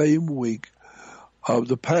or the same week of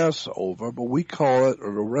the Passover, but we call it a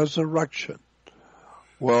resurrection.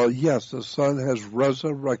 Well, yes, the sun has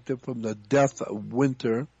resurrected from the death of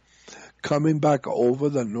winter, coming back over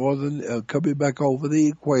the coming back over the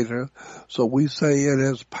equator. So we say it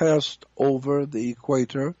has passed over the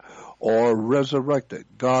equator or resurrected.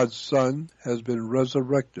 God's Son has been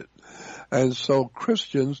resurrected. And so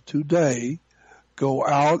Christians today go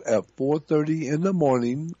out at 4:30 in the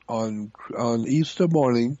morning on Easter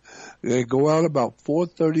morning. They go out about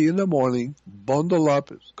 4:30 in the morning, bundle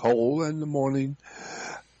up. It's cold in the morning.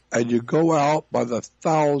 And you go out by the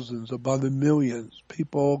thousands or by the millions.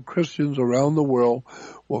 People, Christians around the world,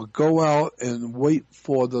 will go out and wait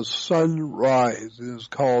for the sunrise. It is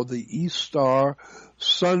called the Easter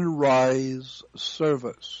Sunrise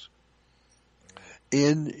Service.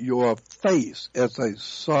 In your face, it's a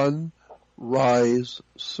sunrise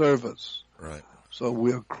service. Right. So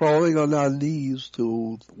we're crawling on our knees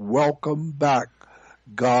to welcome back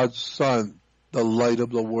God's Son, the light of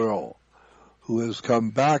the world, who has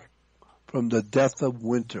come back from the death of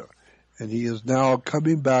winter. And he is now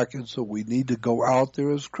coming back, and so we need to go out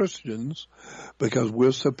there as Christians because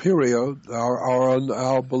we're superior.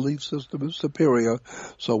 Our belief system is superior.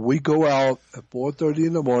 So we go out at 4:30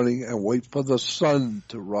 in the morning and wait for the sun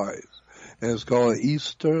to rise. And it's called an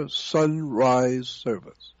Easter Sunrise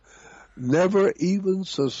Service. Never even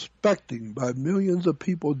suspecting by millions of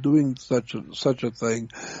people doing such a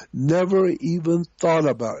thing, never even thought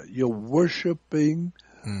about it. You're worshiping,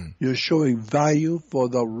 you're showing value for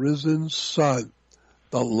the risen sun,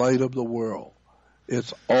 the light of the world.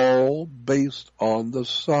 It's all based on the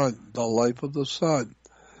sun, the life of the sun.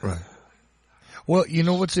 Right. Well, you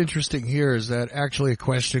know what's interesting here is that actually a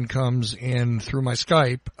question comes in through my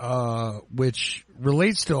Skype, which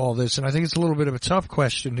relates to all this, and I think it's a little bit of a tough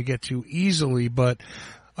question to get to easily, but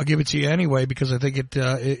I'll give it to you anyway because I think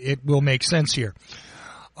it will make sense here.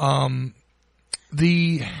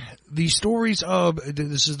 The stories of,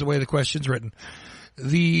 this is the way the question's written,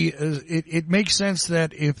 it makes sense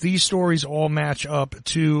that if these stories all match up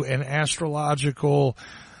to an astrologically,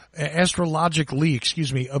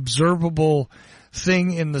 observable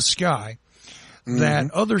thing in the sky,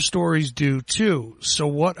 that other stories do too. So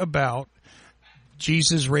what about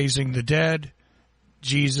Jesus raising the dead,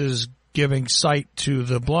 Jesus giving sight to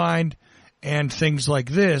the blind, and things like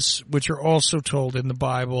this, which are also told in the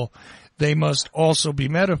Bible? They must also be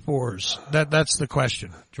metaphors. That's the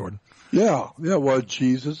question, Jordan. Yeah. Well,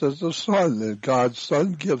 Jesus is the sun, and God's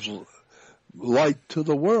Son gives light to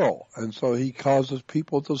the world, and so he causes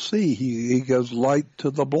people to see. He gives light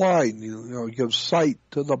to the blind. He gives sight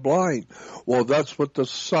to the blind. Well, that's what the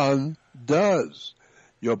sun does.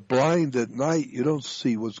 You're blind at night. You don't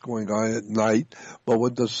see what's going on at night. But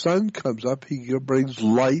when the sun comes up, he brings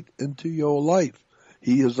light into your life.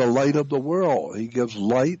 He is the light of the world. He gives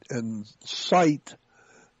light and sight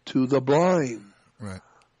to the blind. Right.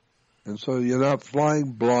 And so you're not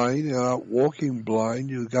flying blind, you're not walking blind,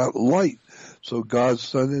 you got light. So God's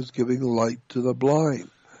Son is giving light to the blind.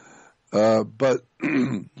 But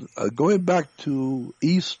going back to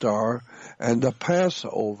Easter and the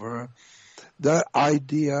Passover, that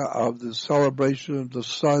idea of the celebration of the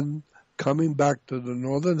sun coming back to the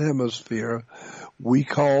northern hemisphere, we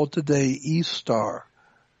call today Easter.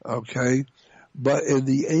 Okay? But in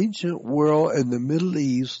the ancient world, in the Middle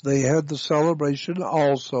East, they had the celebration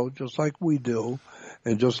also, just like we do,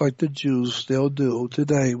 and just like the Jews still do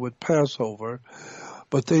today with Passover.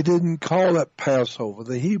 But they didn't call it Passover.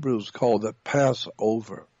 The Hebrews called it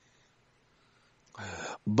Passover.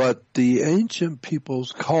 But the ancient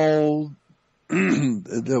peoples called,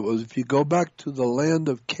 if you go back to the land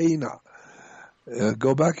of Canaan,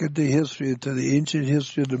 go back into history, into the ancient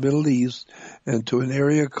history of the Middle East, and to an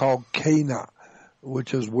area called Canaan,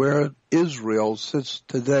 which is where Israel sits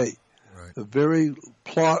today. Right. The very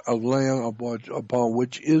plot of land upon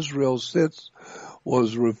which Israel sits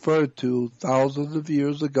was referred to thousands of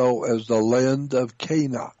years ago as the land of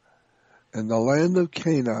Canaan. And the land of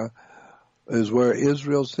Canaan is where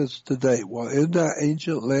Israel sits today. Well, in that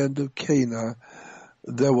ancient land of Canaan,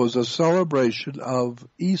 there was a celebration of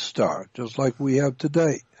Easter, just like we have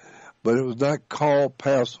today. But it was not called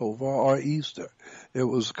Passover or Easter. It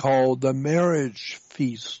was called the marriage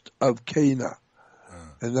feast of Cana.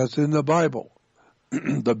 And that's in the Bible.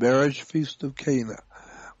 The marriage feast of Cana,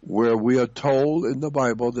 where we are told in the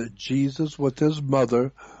Bible that Jesus with his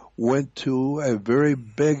mother went to a very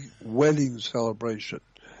big wedding celebration.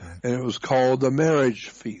 And it was called the marriage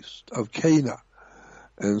feast of Cana.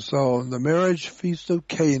 And so the marriage feast of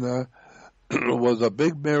Cana was a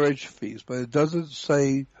big marriage feast, but it doesn't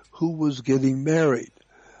say who was getting married.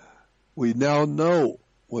 We now know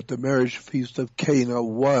what the marriage feast of Cana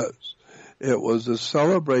was. It was a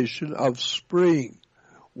celebration of spring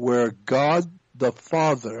where God the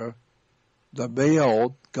Father, the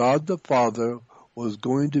male, God the Father, was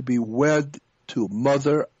going to be wed to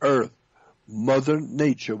Mother Earth. Mother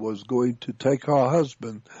Nature was going to take her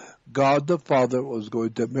husband. God the Father was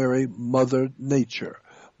going to marry Mother Nature,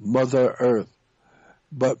 Mother Earth.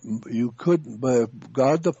 but you couldn't, but if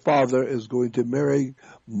God the Father is going to marry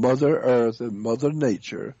Mother Earth and Mother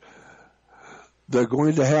Nature, they're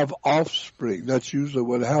going to have offspring. That's usually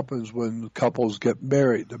what happens when couples get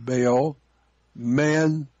married. The male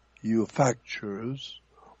manufactures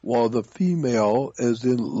while the female is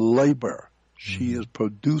in labor. She is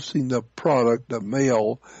producing the product the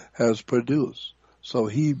male has produced. So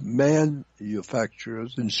he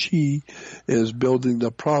manufactures and she is building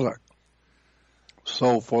the product.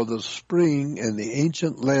 So for the spring in the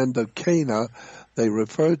ancient land of Cana, they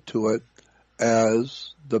referred to it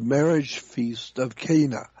as the marriage feast of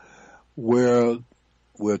Cana, where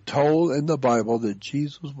we're told in the Bible that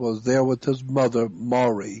Jesus was there with his mother,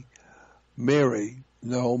 Mary.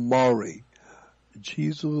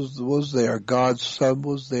 Jesus was there. God's son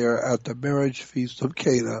was there at the marriage feast of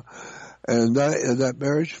Cana. And that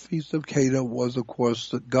marriage feast of Cana was, of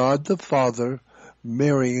course, God the Father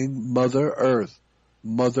marrying Mother Earth,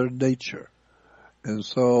 Mother Nature. And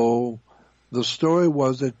so the story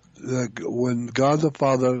was that when God the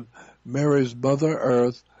Father marries Mother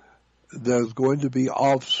Earth, there's going to be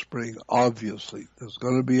offspring, obviously. There's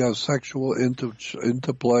going to be a sexual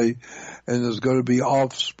interplay, and there's going to be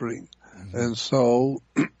offspring. Mm-hmm. And so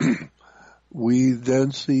we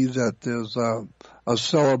then see that there's a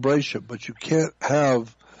celebration, but you can't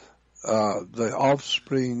have the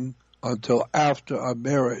offspring until after a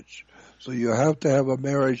marriage. So you have to have a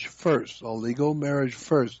marriage first, a legal marriage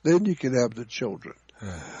first. Then you can have the children.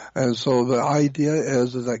 Right. And so the idea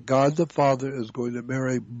is that God the Father is going to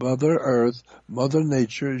marry Mother Earth, Mother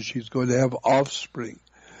Nature, and she's going to have offspring.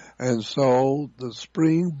 And so the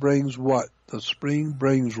spring brings what? The spring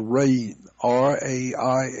brings rain,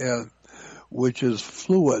 R-A-I-N, which is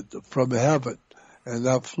fluid from heaven. And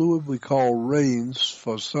that fluid we call rains,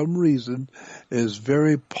 for some reason, is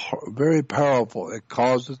very powerful. It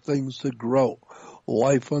causes things to grow.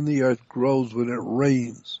 Life on the earth grows when it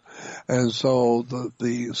rains. And so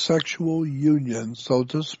the sexual union, so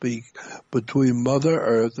to speak, between Mother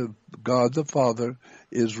Earth and God the Father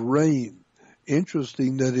is rain.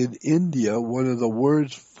 Interesting that in India, one of the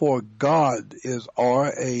words for God is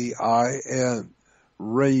R-A-I-N,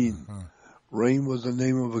 rain. Uh-huh. Rain was the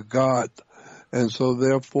name of a god. And so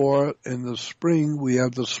therefore, in the spring, we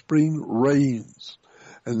have the spring rains.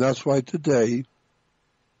 And that's why today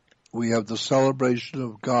we have the celebration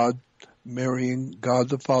of God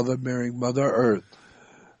the Father marrying Mother Earth.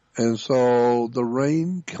 And so the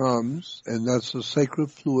rain comes, and that's the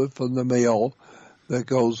sacred fluid from the male that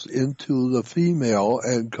goes into the female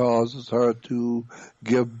and causes her to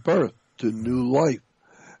give birth to new life.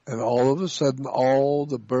 And all of a sudden, all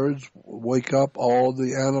the birds wake up, all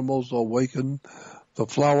the animals awaken, the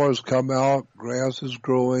flowers come out, grass is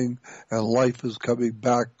growing, and life is coming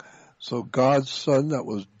back. So God's Son that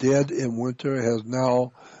was dead in winter is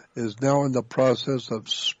now in the process of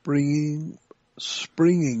springing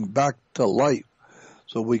back to life.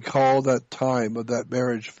 So we call that time of that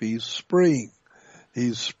marriage feast spring.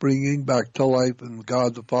 He's springing back to life, and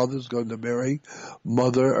God the Father is going to marry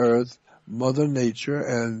Mother Earth, Mother Nature,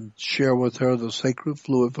 and share with her the sacred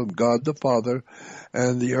fluid from God the Father,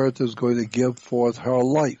 and the earth is going to give forth her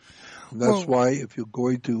life. And that's why if you're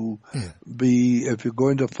going to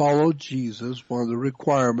follow Jesus, one of the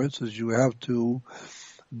requirements is you have to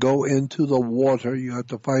go into the water. You have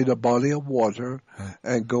to find a body of water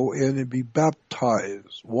and go in and be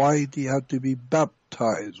baptized. Why do you have to be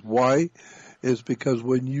baptized? Why? It's because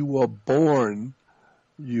when you were born,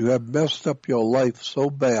 you have messed up your life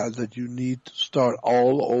so bad that you need to start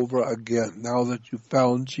all over again. Now that you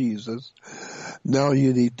found Jesus, now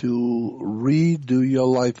you need to redo your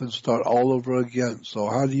life and start all over again. So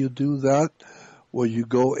how do you do that? Well, you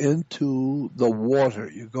go into the water.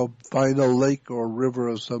 You go find a lake or a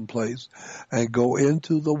river or someplace and go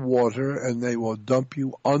into the water, and they will dump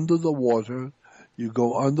you under the water. You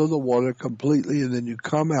go under the water completely, and then you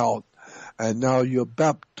come out, and now you're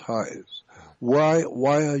baptized. Why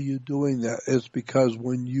are you doing that? It's because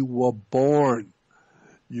when you were born,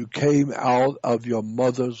 you came out of your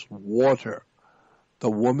mother's water.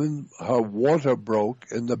 The woman, her water broke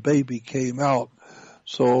and the baby came out.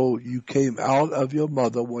 So you came out of your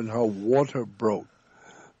mother when her water broke.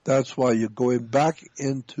 That's why you're going back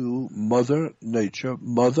into Mother Nature,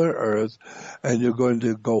 Mother Earth, and you're going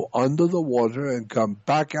to go under the water and come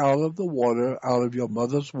back out of the water, out of your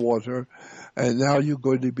mother's water, and now you're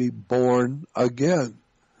going to be born again.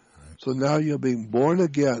 So now you're being born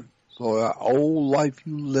again. So that old life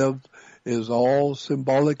you lived is all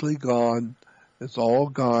symbolically gone. It's all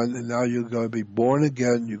gone, and now you're going to be born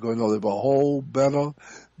again. You're going to live a whole better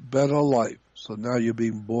life. So now you're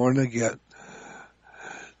being born again.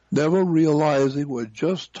 never realizing we're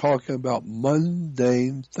just talking about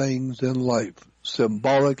mundane things in life.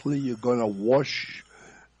 Symbolically, you're going to wash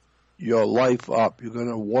your life up. You're going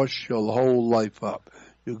to wash your whole life up.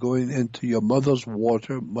 You're going into your mother's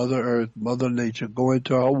water, Mother Earth, Mother Nature, go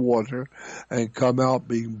into her water and come out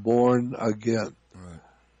being born again. Right.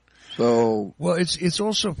 So, well, it's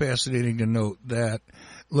also fascinating to note that,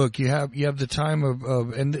 look, you have the time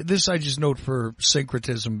of and this I just note for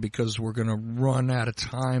syncretism because we're going to run out of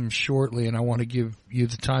time shortly, and I want to give you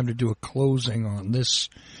the time to do a closing on this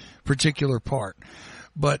particular part.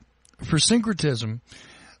 But for syncretism,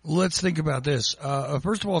 let's think about this.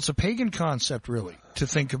 First of all, it's a pagan concept, really, to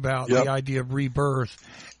think about the idea of rebirth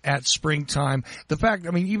at springtime. The fact,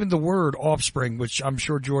 I mean, even the word offspring, which I'm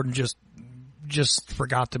sure Jordan just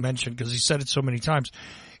forgot to mention because he said it so many times,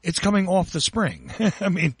 it's coming off the spring. I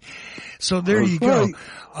mean, so there you go.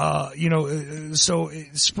 So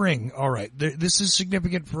spring, all right. This is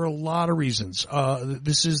significant for a lot of reasons.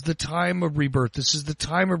 This is the time of rebirth. This is the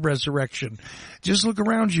time of resurrection. Just look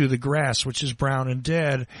around you. The grass, which is brown and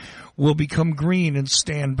dead, will become green and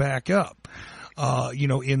stand back up.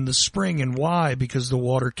 In the spring. And why? Because the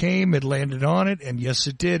water came, it landed on it, and yes,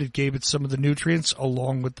 it did. It gave it some of the nutrients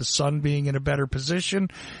along with the sun being in a better position.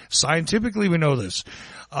 Scientifically, we know this.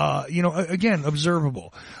 Again,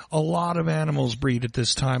 observable. A lot of animals breed at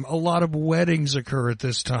this time. A lot of weddings occur at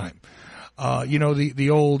this time. The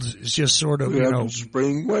old is just sort of,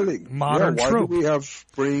 spring wedding. Modern why trope. do we have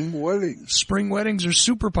spring weddings? Spring weddings are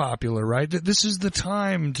super popular, right? This is the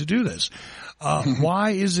time to do this.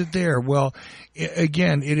 Why is it there? Well,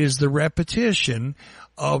 again, it is the repetition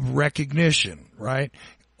of recognition, right?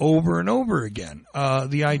 Over and over again.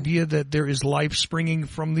 The idea that there is life springing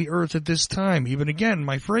from the earth at this time. Even again,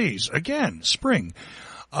 my phrase, again, spring.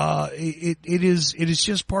 It is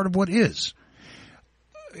just part of what is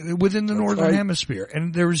within the northern hemisphere.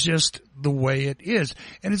 And there's just the way it is.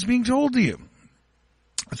 And it's being told to you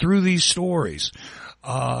through these stories.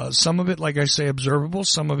 Some of it, like I say, observable,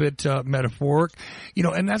 some of it, metaphoric,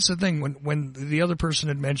 and that's the thing when the other person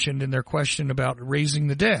had mentioned in their question about raising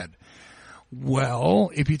the dead.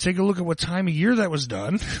 Well, if you take a look at what time of year that was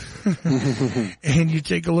done, and you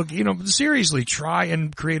take a look, seriously, try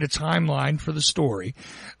and create a timeline for the story,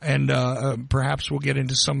 and perhaps we'll get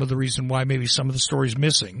into some of the reason why maybe some of the story's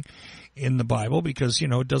missing in the Bible, because,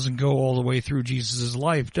 it doesn't go all the way through Jesus'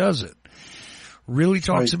 life, does it? Really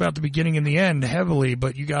talks about the beginning and the end heavily,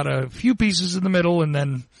 but you got a few pieces in the middle and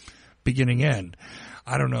then beginning end.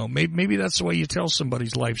 I don't know. Maybe that's the way you tell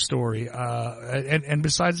somebody's life story. And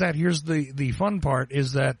besides that, here's the fun part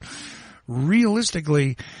is that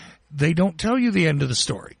realistically, they don't tell you the end of the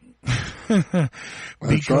story.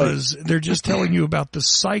 Because they're just telling you about the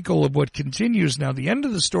cycle of what continues. Now, the end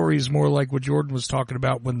of the story is more like what Jordan was talking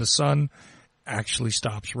about when the sun actually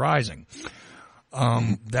stops rising.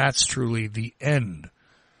 That's truly the end,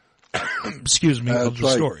 excuse me, of the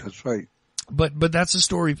story. That's right. But that's a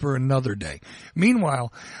story for another day.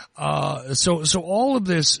 Meanwhile, so all of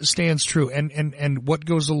this stands true, and what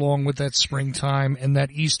goes along with that springtime and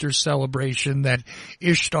that Easter celebration, that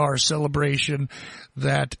Ishtar celebration,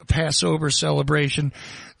 that Passover celebration,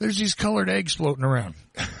 there's these colored eggs floating around.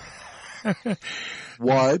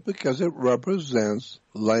 Why? Because it represents,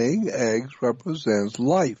 laying eggs represents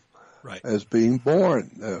life. Right. As being born.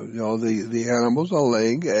 The animals are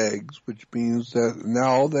laying eggs, which means that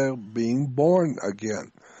now they're being born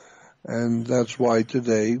again. And that's why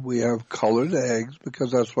today we have colored eggs,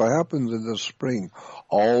 because that's what happens in the spring.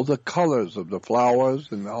 All the colors of the flowers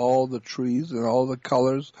and all the trees and all the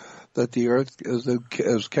colors that the earth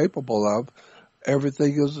is capable of,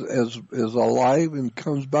 everything is alive and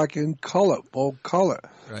comes back in color, full color.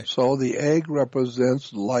 Right. So the egg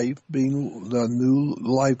represents life the new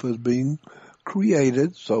life is being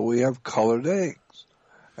created. So we have colored eggs.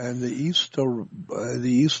 And the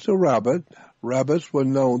Easter rabbits were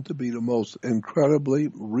known to be the most incredibly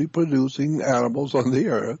reproducing animals on the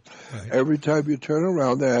earth. Right. Every time you turn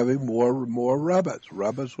around, they're having more rabbits.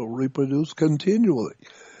 Rabbits will reproduce continually.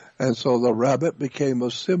 And so the rabbit became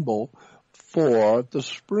a symbol for the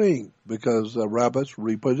spring, because the rabbits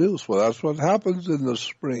reproduce. Well, that's what happens in the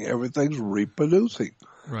spring. Everything's reproducing.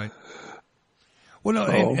 Right. Well, no,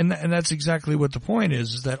 and that's exactly what the point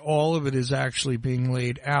is that all of it is actually being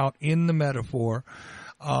laid out in the metaphor.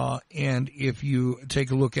 And if you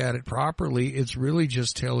take a look at it properly, it's really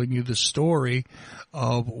just telling you the story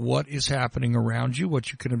of what is happening around you,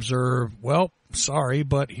 what you can observe. Well, sorry,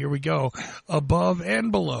 but here we go. Above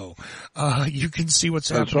and below. You can see what's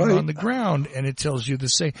happening on the ground, and it tells you the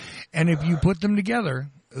same. And if you put them together,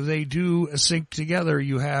 they do sync together.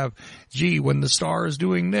 You have, when the star is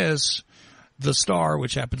doing this, the star,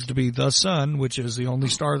 which happens to be the sun, which is the only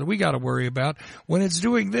star that we got to worry about, when it's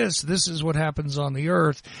doing this is what happens on the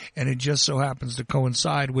earth, and it just so happens to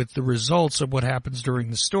coincide with the results of what happens during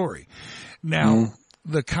the story. Now,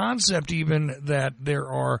 the concept even that there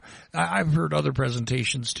are, I've heard other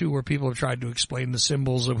presentations too where people have tried to explain the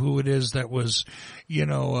symbols of who it is that was,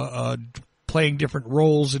 playing different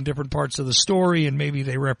roles in different parts of the story, and maybe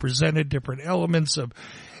they represented different elements of,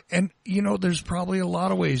 and there's probably a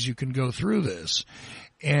lot of ways you can go through this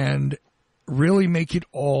and really make it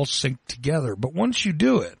all sync together. But once you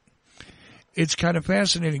do it, it's kind of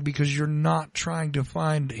fascinating because you're not trying to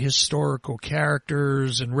find historical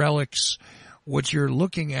characters and relics. What you're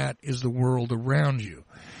looking at is the world around you.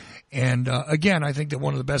 And again, I think that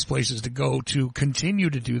one of the best places to go to continue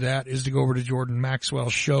to do that is to go over to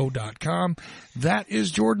JordanMaxwellShow.com. That is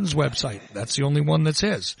Jordan's website. That's the only one that's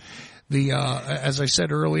his. As I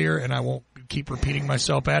said earlier, and I won't keep repeating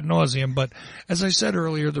myself ad nauseum, but as I said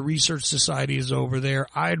earlier, the Research Society is over there.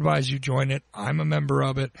 I advise you join it. I'm a member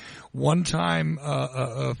of it. One-time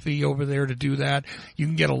fee over there to do that. You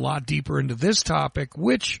can get a lot deeper into this topic,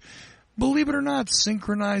 which, believe it or not,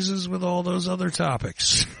 synchronizes with all those other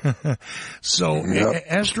topics. So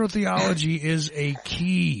astrotheology is a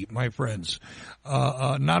key, my friends,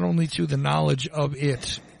 not only to the knowledge of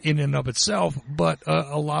it in and of itself, but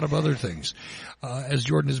a lot of other things. As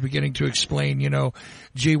Jordan is beginning to explain,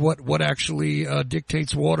 what actually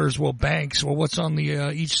dictates waters? Well, banks. Well, what's on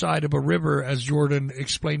the each side of a river, as Jordan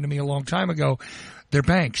explained to me a long time ago? They're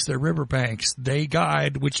banks. They're river banks. They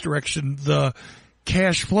guide which direction the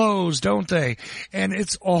cash flows, don't they? And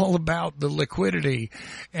it's all about the liquidity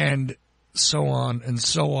and so on and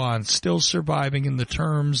so on, still surviving in the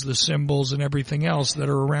terms, the symbols, and everything else that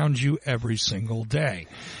are around you every single day.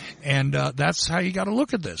 And that's how you got to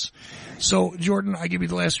look at this. So, Jordan, I give you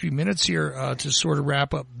the last few minutes here to sort of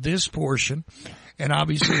wrap up this portion. And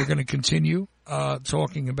obviously we're going to continue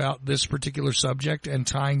talking about this particular subject and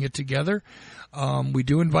tying it together. We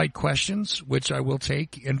do invite questions, which I will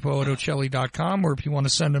take, info@ocelli.com, or if you want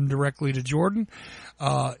to send them directly to Jordan,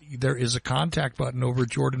 there is a contact button over at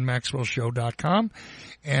jordanmaxwellshow.com.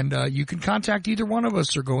 And you can contact either one of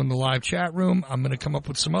us or go in the live chat room. I'm going to come up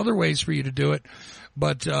with some other ways for you to do it.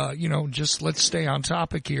 But, just let's stay on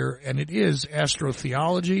topic here. And it is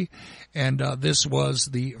astrotheology. And this was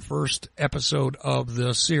the first episode of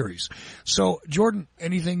the series. So, Jordan,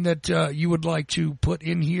 anything that you would like to put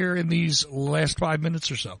in here in these last 5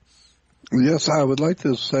 minutes or so? Yes, I would like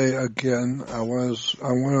to say again, I want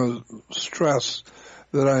to stress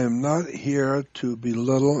that I am not here to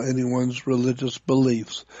belittle anyone's religious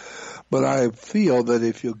beliefs, but I feel that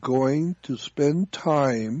if you're going to spend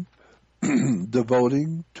time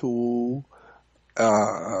devoting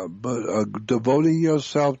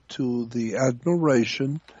yourself to the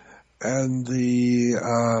admiration and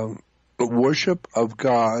the worship of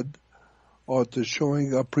God, or to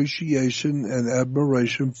showing appreciation and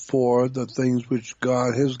admiration for the things which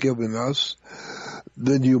God has given us,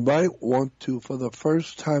 then you might want to, for the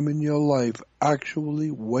first time in your life,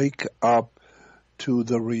 actually wake up to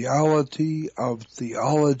the reality of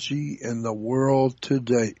theology in the world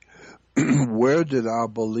today. Where did our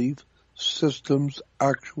belief systems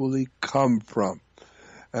actually come from?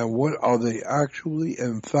 And what are they actually,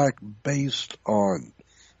 in fact, based on?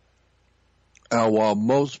 While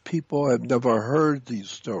most people have never heard these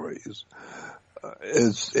stories,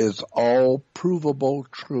 it's all provable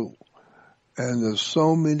true. And there's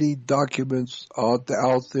so many documents out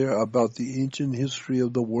there about the ancient history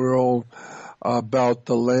of the world, about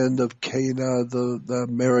the land of Cana, the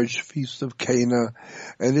marriage feast of Cana.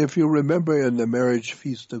 And if you remember in the marriage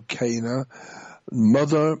feast of Cana,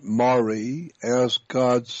 Mother Mary asked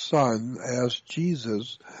God's son, asked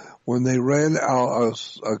Jesus, when they ran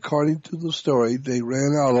out, according to the story, they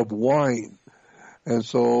ran out of wine. And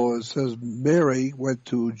so it says Mary went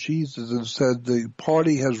to Jesus and said, the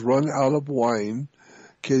party has run out of wine.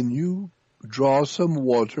 Can you draw some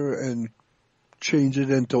water and change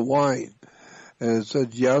it into wine? And it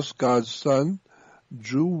said, yes, God's son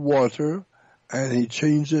drew water and he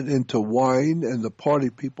changed it into wine. And the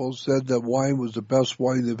party people said that wine was the best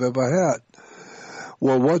wine they've ever had.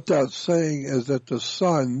 Well, what that's saying is that the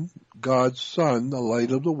sun, God's son, the light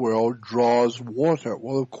of the world, draws water.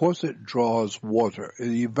 Well, of course it draws water. It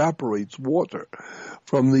evaporates water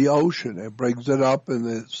from the ocean. It brings it up and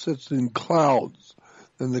it sits in clouds.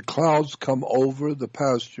 Then the clouds come over the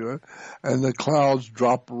pasture and the clouds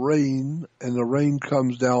drop rain and the rain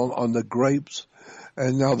comes down on the grapes.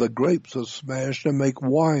 And now the grapes are smashed and make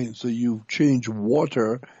wine. So you change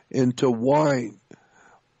water into wine.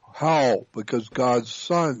 How? Because God's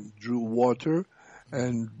son drew water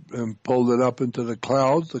and pulled it up into the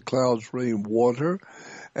clouds rain water,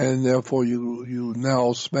 and therefore you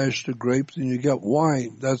now smash the grapes and you get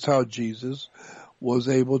wine. That's how Jesus was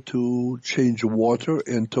able to change water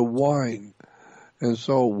into wine. And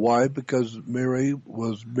so why? Because Mary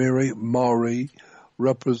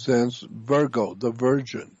represents Virgo, the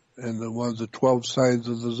Virgin, and one of the 12 signs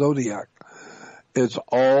of the zodiac. It's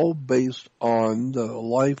all based on the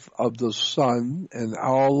life of the sun, and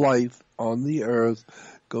our life on the earth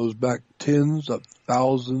goes back tens of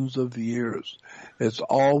thousands of years. It's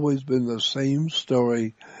always been the same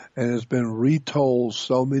story, and it's been retold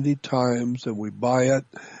so many times, and we buy it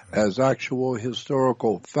as actual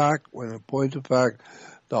historical fact, when in point of fact,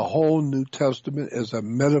 the whole New Testament is a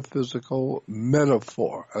metaphysical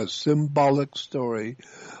metaphor, a symbolic story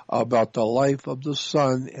about the life of the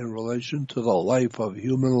sun in relation to the life of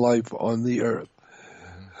human life on the earth.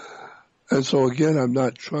 And so again, I'm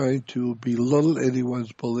not trying to belittle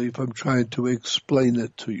anyone's belief. I'm trying to explain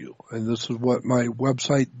it to you. And this is what my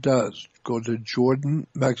website does. Go to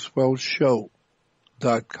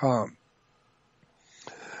jordanmaxwellshow.com.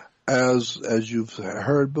 As you've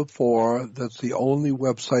heard before, that's the only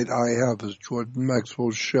website I have is Jordan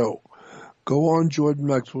Maxwell Show. Go on Jordan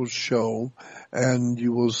Maxwell Show and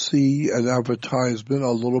you will see an advertisement,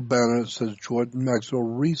 a little banner that says Jordan Maxwell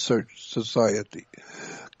Research Society.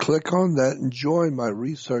 Click on that and join my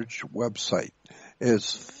research website.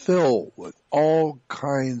 It's filled with all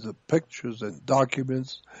kinds of pictures and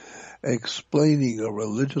documents explaining the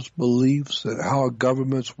religious beliefs and how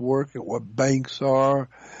governments work and what banks are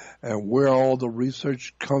and where all the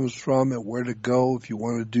research comes from and where to go if you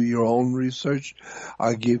want to do your own research.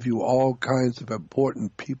 I give you all kinds of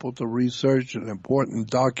important people to research and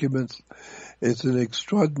important documents. It's an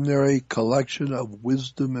extraordinary collection of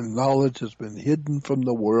wisdom and knowledge that's been hidden from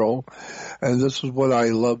the world. And this is what I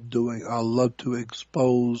love doing. I love to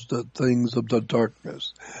expose the things of the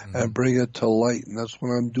darkness and bring it to light. And that's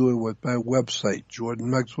what I'm doing with my website,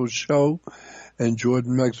 Jordan Maxwell Show and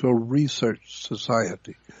Jordan Maxwell Research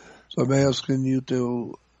Society. So I'm asking you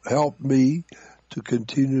to help me to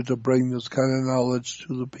continue to bring this kind of knowledge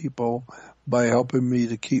to the people by helping me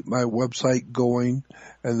to keep my website going.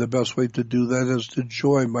 And the best way to do that is to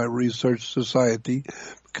join my research society,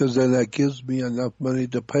 because then that gives me enough money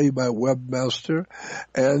to pay my webmaster,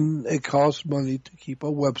 and it costs money to keep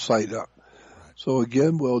a website up. So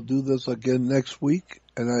again, we'll do this again next week,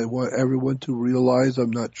 and I want everyone to realize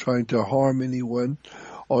I'm not trying to harm anyone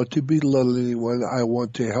or to belittle anyone. I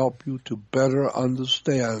want to help you to better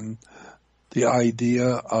understand the idea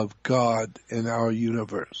of God in our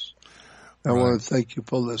universe. I want to thank you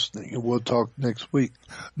for listening, and we'll talk next week.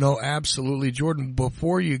 No, absolutely. Jordan,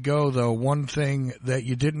 before you go, though, one thing that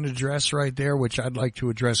you didn't address right there, which I'd like to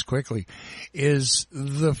address quickly, is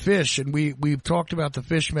the fish. And we've talked about the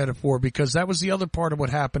fish metaphor because that was the other part of what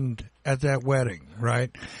happened at that wedding, right?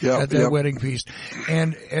 Yeah. At that wedding feast.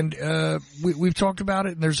 And we've talked about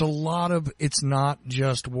it, and there's a lot of, it's not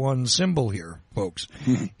just one symbol here, folks.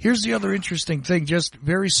 Here's the other interesting thing, just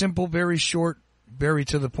very simple, very short, very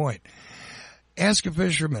to the point. Ask a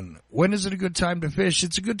fisherman, when is it a good time to fish?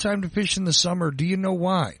 It's a good time to fish in the summer. Do you know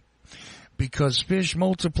why? Because fish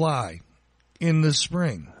multiply in the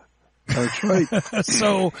spring. That's right.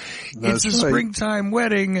 So it's a springtime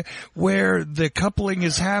wedding where the coupling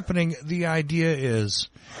is happening. The idea is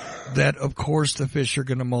that, of course, the fish are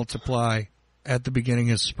going to multiply at the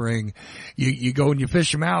beginning of spring. You go and you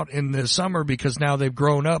fish them out in the summer because now they've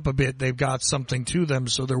grown up a bit. They've got something to them,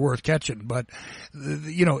 so they're worth catching. But,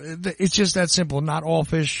 you know, it's just that simple. Not all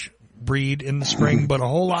fish breed in the spring, but a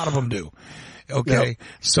whole lot of them do. Okay. Yep.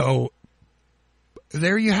 So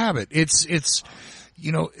there you have it. It's,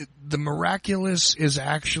 you know, the miraculous is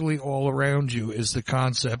actually all around you is the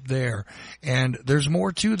concept there. And there's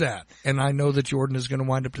more to that. And I know that Jordan is going to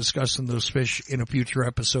wind up discussing those fish in a future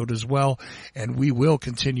episode as well. And we will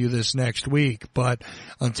continue this next week. But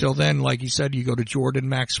until then, like you said, you go to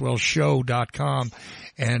jordanmaxwellshow.com.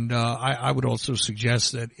 And I would also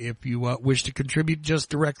suggest that if you wish to contribute just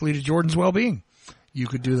directly to Jordan's well-being, you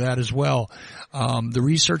could do that as well. The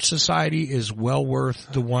Research Society is well worth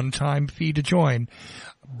the one-time fee to join,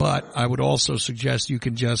 but I would also suggest you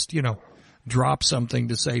can just, you know, drop something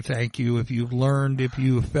to say thank you. If you've learned, if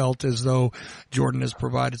you felt as though Jordan has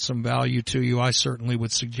provided some value to you, I certainly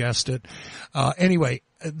would suggest it. Anyway,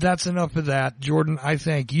 that's enough of that. Jordan, I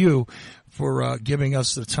thank you for giving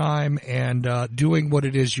us the time and doing what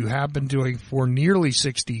it is you have been doing for nearly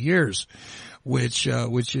 60 years. Which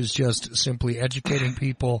is just simply educating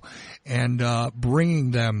people and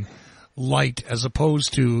bringing them light as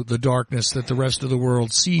opposed to the darkness that the rest of the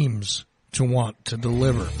world seems to want to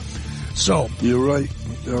deliver. So you're right.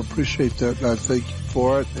 I appreciate that, and I thank you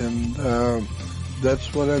for it. And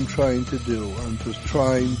that's what I'm trying to do. I'm just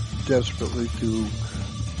trying desperately to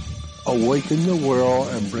awaken the world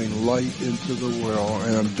and bring light into the world.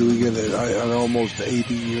 And I'm doing it at almost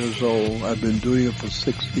 80 years old. I've been doing it for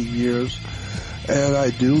 60 years. And I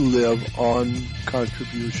do live on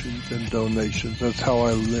contributions and donations. That's how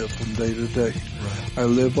I live from day to day. Right. I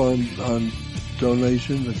live on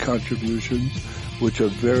donations and contributions, which are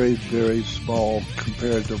very, very small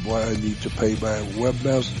compared to what I need to pay my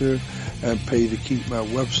webmaster and pay to keep my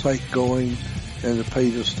website going and to pay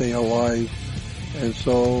to stay alive. And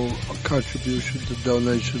so contributions and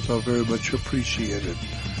donations are very much appreciated.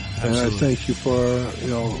 And I thank you for,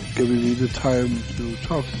 giving me the time to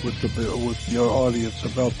talk with your audience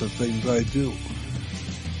about the things I do.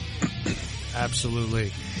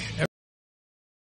 Absolutely.